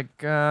probably like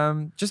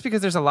just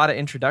because there's a lot of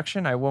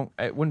introduction, it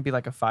wouldn't be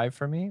like a 5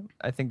 for me.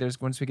 I think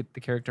there's once we get the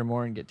character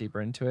more and get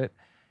deeper into it,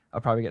 I'll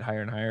probably get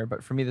higher and higher.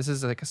 But for me, this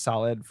is like a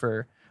solid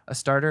for a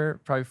starter,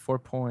 probably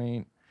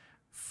 4.5,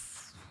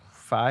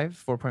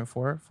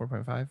 4.4,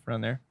 4.5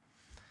 around there.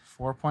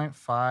 4.5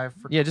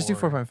 for Yeah, just do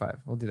Corey. 4.5.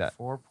 We'll do that.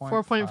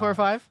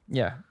 4.45.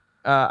 Yeah.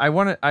 I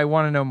want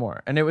to know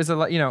more, and it was a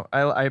lot.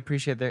 I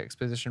appreciate the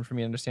exposition for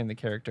me to understand the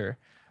character,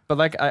 but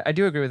like I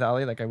do agree with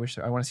Ali. Like I want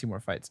to see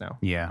more fights now.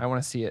 Yeah. I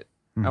want to see it.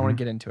 I want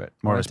to get into it.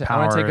 More I of his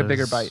want to take a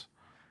bigger powers. bite.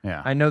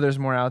 Yeah. I know there's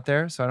more out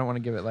there, so I don't want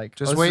to give it like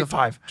Just this wait. is a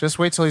 5. Just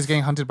wait till he's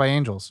getting hunted by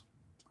angels.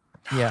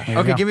 Yeah. Here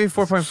we Okay, go. give me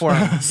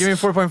 4.4. Give me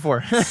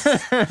 4.4.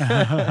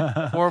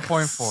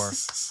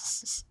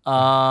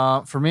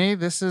 4.4. For me,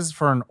 this is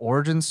for an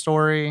origin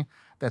story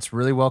that's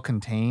really well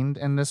contained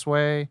in this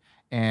way,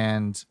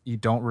 and you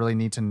don't really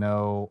need to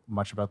know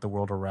much about the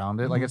world around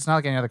it. Like it's not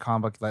like any other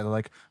comic book that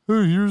like,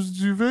 hey, here's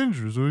the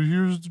Avengers, or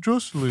here's the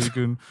Justice League,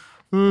 and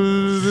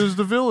there's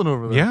the villain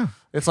over there. Yeah.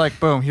 It's like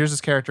boom, here's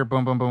this character,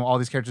 boom, boom, boom. All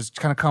these characters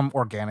kind of come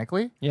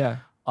organically. Yeah.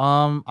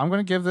 I'm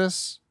gonna give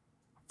this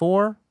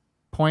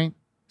 4.7.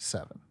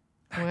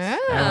 Wow. I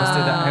almost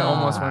did that. I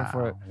almost went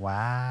for it.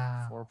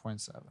 Wow.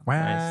 4.7.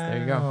 Wow. Nice. There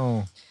you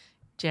go.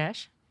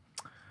 Josh.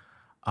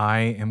 I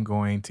am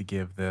going to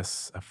give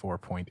this a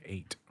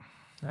 4.8.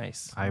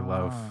 Nice. I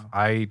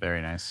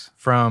Very nice.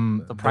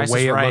 from the Price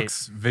way is it Right.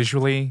 looks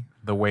visually,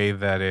 the way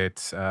that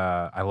it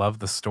I love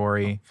the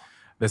story.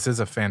 This is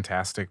a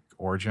fantastic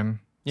origin.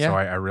 Yeah. So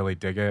I really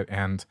dig it.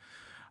 And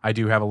I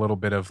do have a little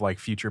bit of like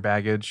future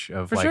baggage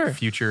of For like sure.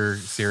 future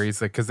series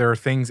because there are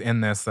things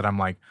in this that I'm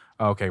like,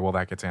 oh, okay, well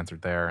that gets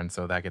answered there, and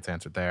so that gets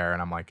answered there, and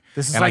I'm like,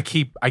 This is and like-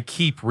 I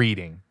keep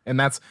reading, and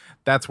that's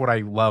what I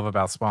love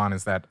about Spawn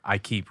is that I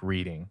keep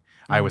reading.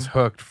 I was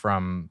hooked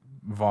from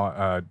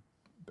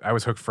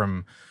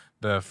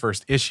the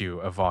first issue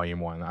of Volume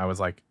 1. I was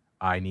like,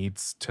 I need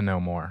to know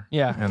more.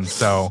 Yeah. And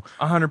so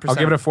 100%. I'll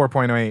give it a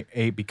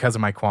 4.8 because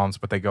of my qualms,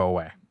 but they go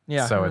away.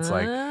 Yeah. So it's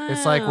like,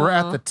 It's like we're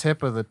at the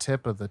tip of the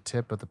tip of the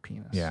tip of the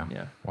penis. yeah.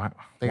 Yeah. Why?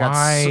 They got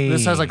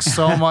this has like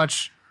so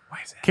much Why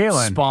is it?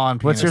 Kaylin, Spawn.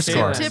 what's your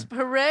penis. score? Tip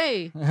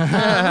hooray.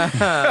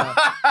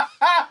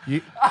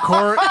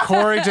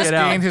 Corey just Get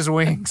out. gained his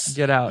wings.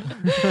 Get out.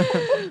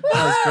 That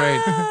was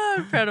great.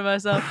 I'm proud of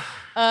myself.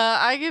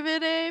 I give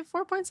it a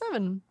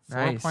 4.7.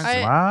 Nice.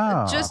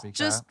 Wow.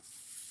 Just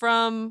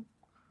from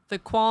the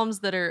qualms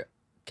that are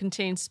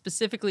contained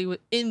specifically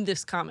within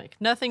this comic.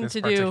 Nothing This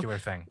to do particular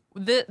thing.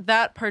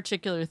 that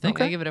particular thing.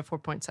 Okay. I give it a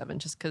 4.7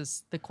 just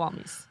because the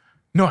qualmies.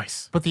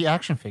 Nice. But the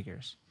action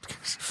figures.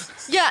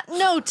 Yeah,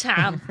 no,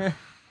 Tam.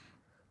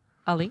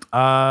 Ali?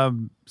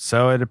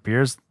 So it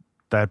appears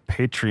that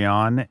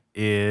Patreon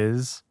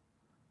is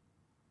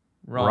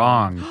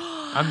wrong.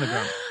 I'm the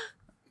grump.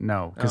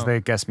 No, because Oh. they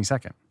guessed me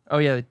second. Oh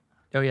yeah. They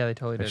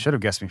totally They did. should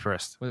have guessed me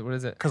first. What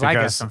is it? Because I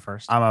Because guessed them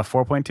first. I'm a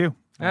 4.2.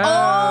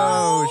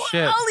 Oh,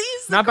 shit.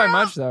 Ollie's the Not by girl.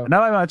 much though. Not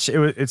by much.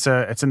 It's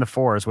in the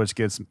 4s, which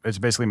it's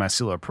basically my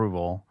seal of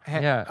approval.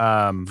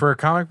 Yeah. For a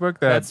comic book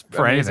That's that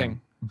for amazing.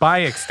 anything. by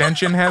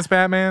extension has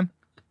Batman.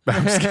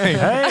 I'm just kidding.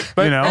 Hey,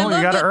 I you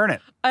love got to that- earn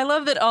it. I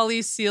love that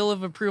Ollie's seal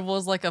of approval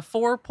is like a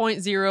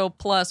 4.0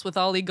 plus with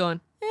Ollie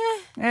going,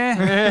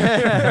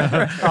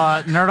 Nerd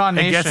on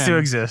It Nation. gets to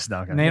exist. No,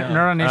 okay.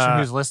 Nerd on Nation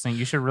who's listening,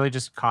 you should really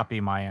just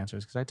copy my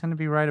answers because I tend to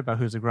be right about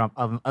who's a grump,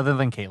 other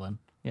than Caitlin.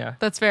 Yeah.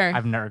 that's fair.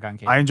 I've never gotten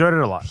Caitlin. I enjoyed it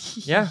a lot.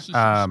 Yeah.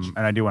 And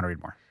I do want to read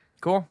more.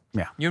 Cool.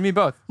 Yeah. You and me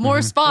both.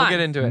 More Spawn. We'll get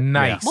into it.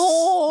 Nice.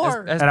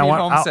 More. As And I Pete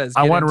want Holmes says,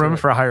 I get want into room it.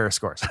 for higher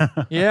scores.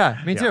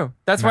 Yeah, me too.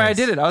 That's why I Nice.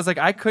 did it. I was like,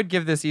 I could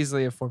give this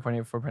easily a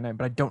 4.8, 4.9,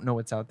 but I don't know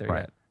what's out there Right.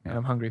 yet. And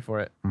I'm hungry for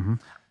it.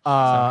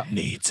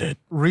 Needs it.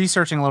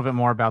 Researching a little bit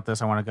more about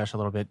this, I want to gush a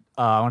little bit.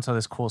 I want to tell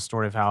this cool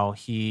story of how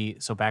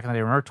so back in the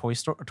day, remember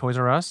Toys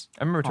R Us?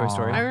 I remember Toy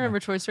Story. I remember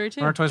Toy Story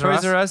too. Remember Toys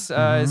Toys R R Us?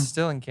 Us is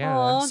still in Canada.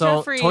 Aw. So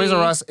Jeffrey. Toys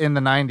R Us in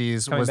the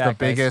 90s Coming was back,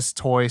 the guys. biggest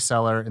toy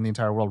seller in the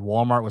entire world.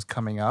 Walmart was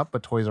coming up,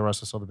 but Toys R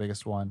Us was still the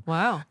biggest one.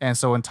 Wow. And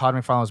so when Todd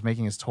McFarlane was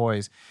making his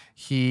toys,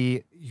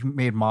 he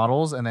made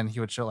models, and then he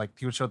would show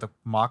the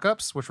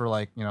mock-ups, which were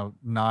like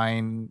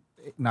 9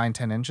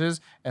 9-10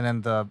 inches, and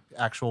then the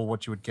actual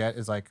what you would get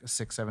is like a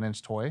 6-7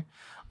 inch toy.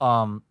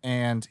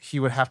 And he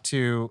would have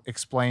to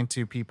explain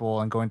to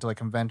people and go into like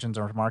conventions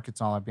or markets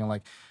and all that, being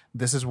like,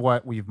 this is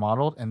what we've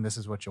modeled and this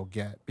is what you'll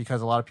get.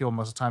 Because a lot of people,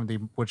 most of the time, they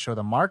would show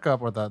the markup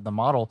or the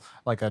model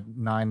like a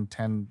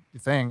 9-10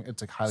 thing.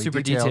 It's like highly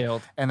Super detailed.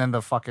 detailed. And then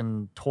the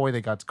fucking toy they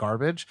got's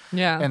garbage.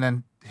 Yeah. And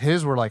then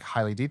his were like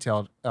highly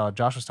detailed.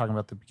 Josh was talking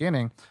about at the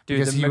beginning. Dude,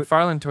 because the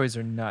McFarlane toys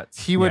are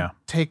nuts. he would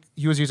Yeah.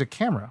 use a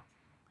camera.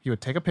 He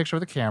would take a picture of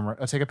the camera,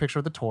 take a picture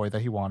of the toy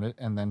that he wanted,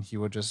 and then he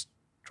would just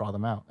draw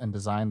them out and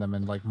design them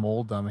and like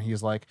mold them. And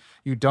he's like,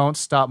 you don't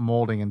stop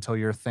molding until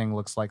your thing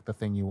looks like the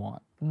thing you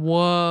want.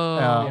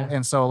 Whoa.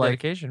 And so like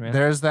Dedication, man.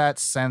 there's that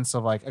sense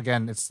of like,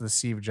 again, it's the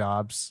Steve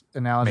Jobs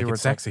analogy. Make where it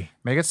it's like, sexy.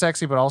 make it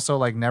sexy, but also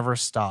like never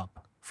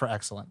stop for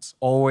excellence.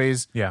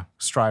 Always Yeah.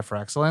 strive for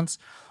excellence.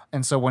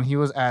 And so when he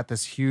was at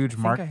this huge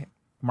I-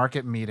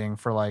 market meeting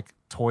for like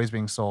toys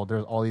being sold,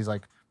 there's all these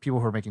like people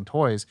who are making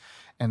toys,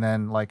 and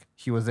then like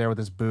he was there with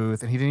his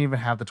booth, and he didn't even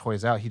have the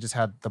toys out. He just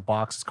had the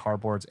boxes,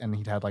 cardboards, and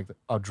he'd had like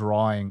a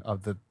drawing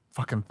of the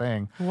fucking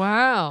thing.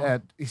 Wow.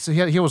 So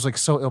he was like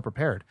so ill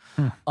prepared.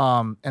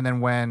 And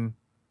then when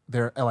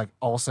there like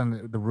all of a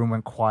sudden the room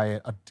went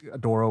quiet, a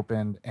door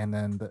opened, and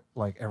then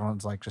like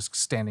everyone's like just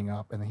standing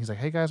up, and then he's like,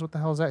 "Hey guys, what the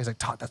hell is that?" He's like,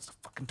 "Todd, that's the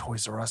fucking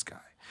Toys R Us guy."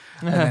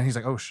 And then he's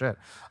like, "Oh shit!"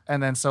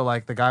 And then so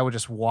like the guy would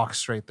just walk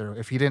straight through.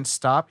 If he didn't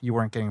stop, you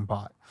weren't getting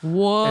bought.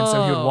 Whoa. And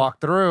so he would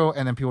walk through,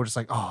 and then people were just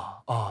like,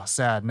 "Oh,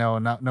 sad. No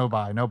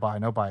buy.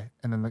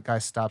 And then the guy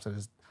stops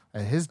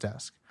at his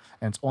desk,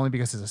 and it's only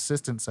because his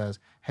assistant says,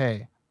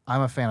 "Hey,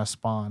 I'm a fan of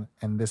Spawn,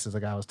 and this is the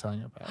guy I was telling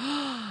you about."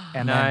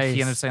 And then he Nice.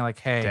 ended up saying like,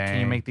 "Hey, can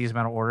you Dang. make these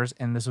amount of orders?"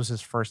 And this was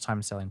his first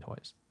time selling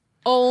toys.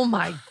 Oh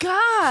my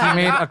God. He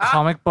made a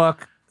comic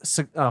book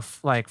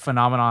like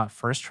phenomenon at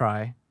first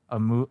try, a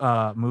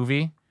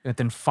movie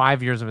within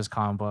 5 years of his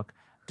comic book.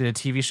 Did a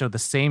TV show the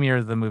same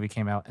year the movie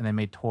came out, and then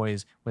made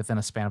toys within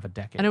a span of a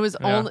decade. And it was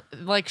only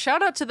like,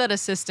 shout out to that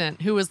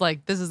assistant who was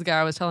like, this is the guy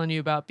I was telling you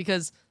about,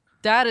 because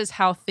that is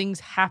how things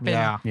happen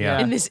Yeah.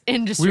 in this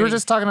industry. We were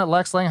just talking at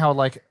Lex Lang how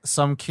like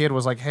some kid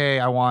was like, "Hey,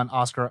 I want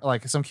Oscar."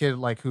 Like some kid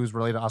like who's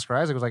related to Oscar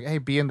Isaac was like, "Hey,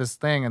 be in this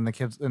thing," and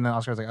then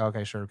Oscar was like, oh,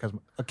 "Okay, sure," because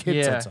a kid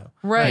Yeah. said so.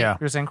 right. Yeah.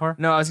 You're saying, Cor?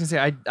 No, I was gonna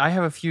say I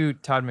have a few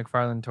Todd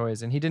McFarlane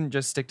toys, and he didn't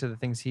just stick to the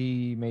things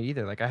he made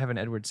either. Like I have an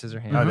Edward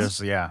Scissorhands Oh, there's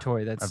yeah.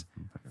 toy that's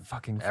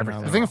fucking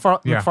everything. phenomenal. The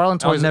thing Yeah. McFarlane I'll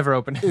Toys never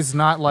open it. is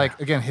not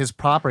like again his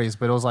properties,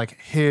 but it was like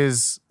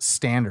his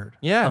standard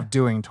Yeah. of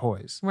doing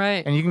toys.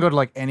 Right. And you can go to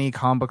like any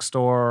comic book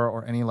store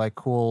or any like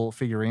cool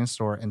figurine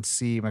store and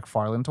see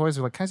McFarlane toys.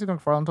 You're like, "Can I see the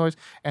McFarlane toys?"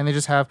 And they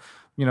just have,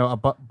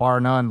 bar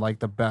none, like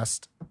the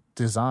best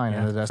design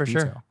and the best for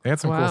sure. detail. They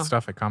had some Wow. cool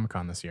stuff at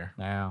Comic-Con this year.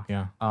 Yeah.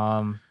 Yeah.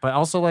 But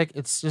also like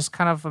it's just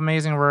kind of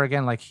amazing where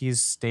again like he's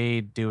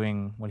stayed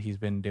doing what he's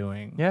been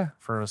doing Yeah.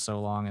 for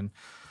so long. And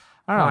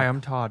I don't know. Hi,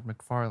 I'm Todd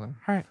McFarlane.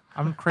 All right,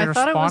 I'm I creator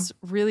thought Spawn. it was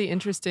really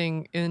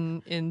interesting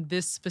in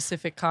this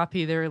specific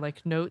copy. There are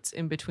like notes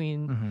in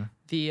between Mm-hmm.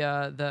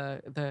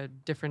 the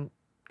different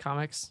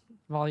comics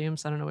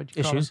volumes. I don't know what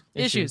you call Issues.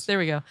 them. Issues. There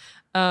we go.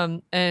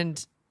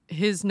 And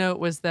his note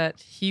was that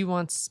he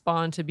wants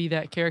Spawn to be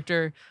that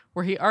character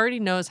where he already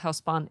knows how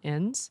Spawn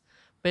ends,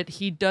 but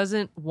he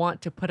doesn't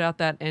want to put out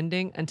that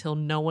ending until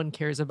no one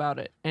cares about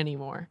it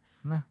anymore.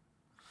 Yeah.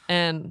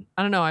 And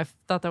I don't know, I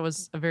thought that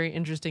was a very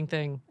interesting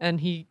thing. And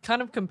he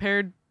kind of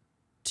compared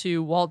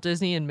to Walt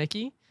Disney and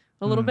Mickey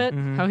a little bit.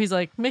 How he's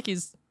like, Mickey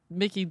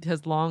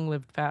has long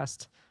lived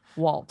past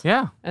Walt.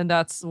 Yeah. And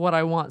that's what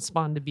I want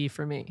Spawn to be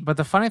for me. But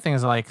the funny thing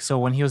is, like, so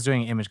when he was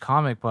doing Image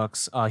comic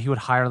books, he would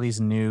hire these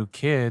new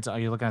kids. Are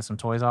you looking at some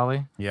toys,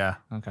 Ollie? Yeah.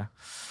 Okay.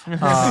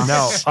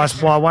 No.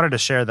 Well, I wanted to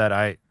share that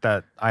I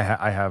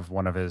have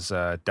one of his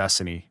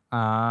Destiny.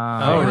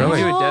 Oh, really?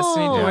 You do a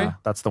Destiny Oh. toy? Yeah,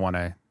 that's the one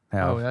I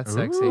have. Oh, that's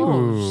sexy.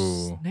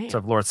 Ooh. It's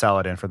of Lord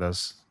Saladin for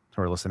those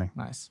who are listening.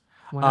 Nice.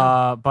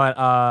 Wow.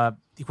 But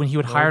when he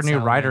would hire Lord new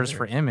writers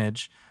Salamander. for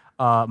Image,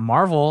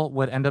 Marvel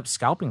would end up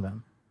scalping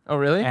them. Oh,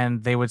 really?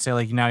 And they would say,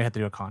 like, now you have to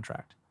do a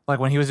contract. Like,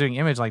 when he was doing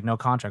Image, like, no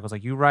contract. It was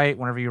like, you write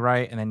whenever you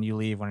write, and then you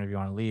leave whenever you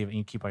want to leave, and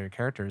you keep all your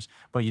characters,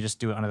 but you just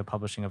do it under the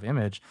publishing of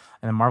Image,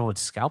 and then Marvel would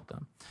scalp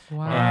them.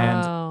 Wow.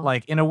 And,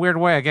 like, in a weird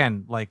way,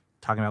 again, like,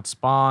 talking about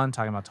Spawn,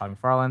 talking about Todd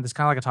McFarlane, it's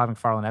kind of like a Todd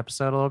McFarlane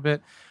episode a little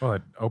bit. Well,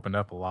 it opened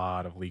up a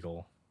lot of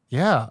legal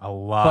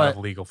But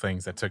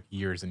things that took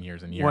years and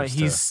years and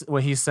years.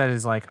 What he said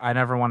is, like, I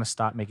never want to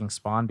stop making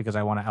Spawn because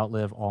I want to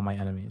outlive all my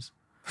enemies.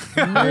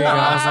 Wow.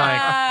 I was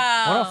like,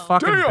 what a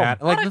fucking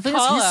bad. Like, What a the thing is,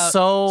 call he's out.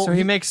 so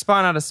he makes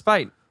Spawn out of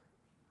spite.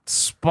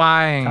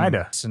 spying.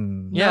 Kinda.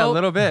 And Yeah, Nope. a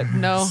little bit.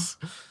 No.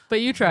 But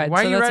you tried.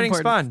 Why so are you that's writing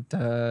important.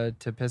 Spawn?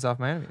 To piss off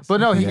my enemies.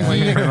 no,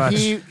 pretty much.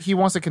 he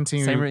wants to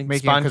continue Same reason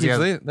making Spawn it keeps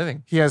because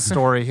living. he has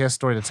story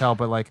to tell,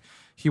 but like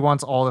he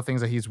wants all the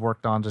things that he's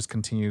worked on just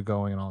continue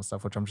going and all that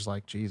stuff, which I'm just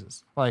like,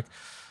 Jesus. Like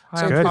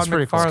Hi, I'm good. Todd It's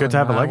pretty cool. It's McFarlane. good to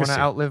have a I want legacy.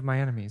 to outlive my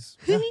enemies.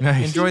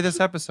 Nice. Enjoy this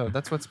episode.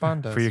 That's what Spawn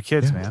does. For your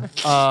kids, man.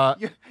 uh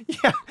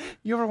Yeah.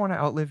 You ever want to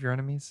outlive your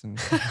enemies? And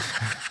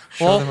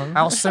Well,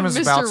 Al Simmons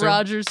is about Mr. to.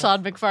 Rogers,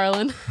 Todd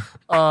McFarlane.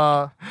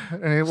 I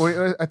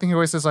think he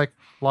always says like,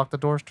 lock the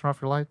doors, turn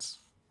off your lights.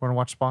 We're gonna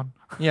watch Spawn.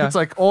 Yeah. It's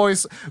like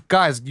always,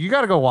 guys, you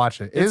got to go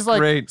watch it. It's like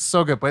great.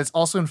 so good, but it's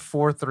also in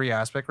 4:3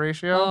 aspect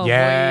ratio. Oh,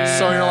 Yeah.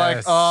 So you're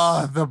like,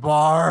 oh, the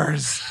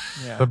bars,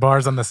 The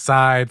bars on the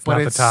sides, but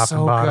not it's the top so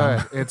and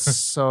bottom. good. It's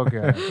so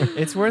good.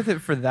 It's worth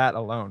it for that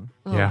alone.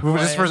 Yeah.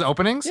 Just for his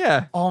openings.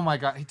 Yeah. Oh my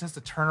god, he does the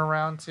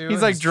turnaround too.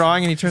 He's like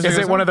drawing and he turns. Is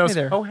around it one of and those? goes,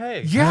 "Hey there." Oh,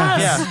 hey.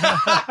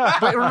 Yes.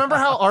 But remember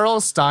how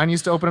R.L. Stein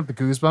used to open up the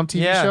Goosebump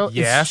TV Yeah. show?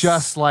 Yes. It's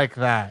just like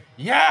that.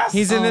 Yes.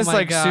 He's in Oh this my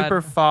like God.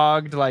 super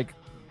fogged like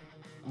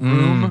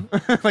room,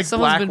 like Someone's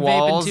black been vaping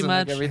walls too and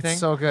like, much. everything. It's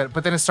so good.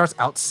 But then it starts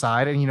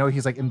outside, and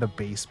he's like in the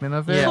basement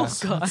of it. Yeah. Oh,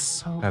 So God. It's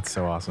so. That's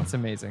so awesome. It's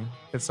amazing.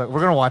 It's like,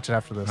 we're gonna watch it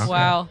after this.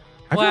 Wow.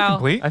 I feel wow.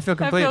 complete. I feel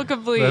complete. I feel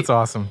complete. That's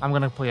awesome. I'm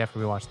gonna play after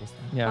we watch this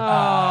thing. Yeah.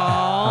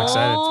 Aww. I'm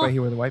excited. That's why he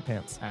wore the white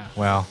pants.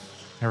 Well,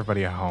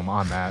 everybody at home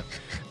on that.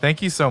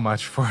 Thank you so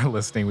much for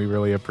listening. We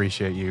really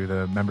appreciate you,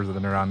 the members of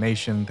the Nerd On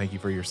Nation. Thank you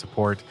for your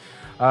support.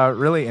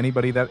 Really,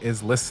 anybody that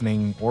is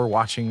listening or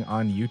watching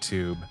on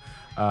YouTube,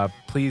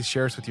 please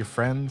share us with your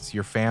friends,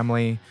 your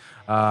family.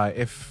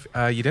 If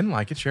you didn't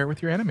like it, share it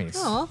with your enemies.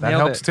 Aw. That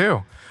Nailed helps it.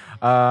 too.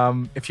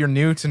 If you're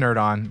new to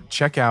Nerd On,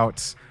 check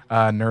out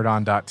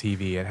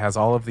nerdon.tv. It has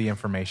all of the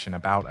information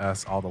about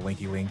us, all the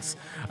linky links.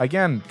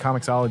 Again,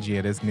 Comixology,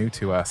 it is new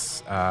to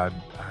us.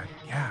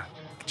 Yeah,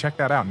 check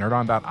that out,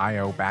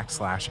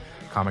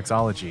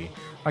 nerdon.io/Comixology.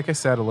 Like I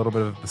said, a little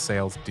bit of the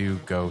sales do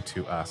go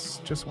to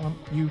us. Just want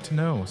you to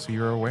know so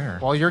you're aware.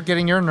 While you're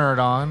getting your nerd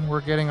on,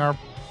 we're getting our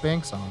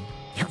banks on.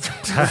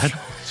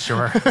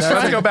 Sure.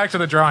 Let's go back to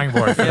the drawing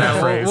board for that Yeah,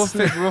 phrase. we'll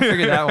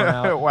figure that one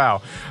out.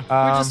 Wow.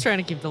 We're just trying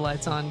to keep the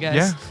lights on, guys.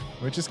 Yeah,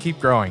 we just keep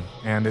growing,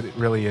 and it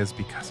really is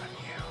because of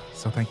you.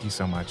 So thank you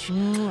so much.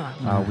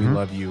 Mwah. We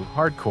love you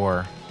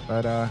hardcore,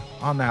 but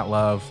on that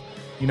love,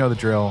 you know the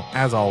drill.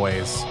 As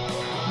always,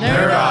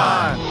 Nerd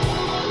on.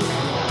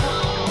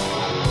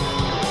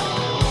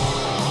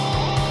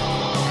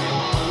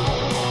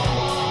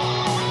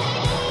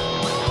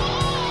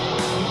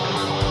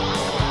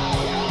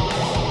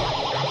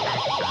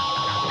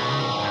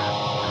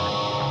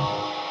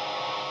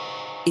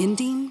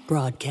 Ending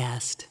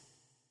broadcast.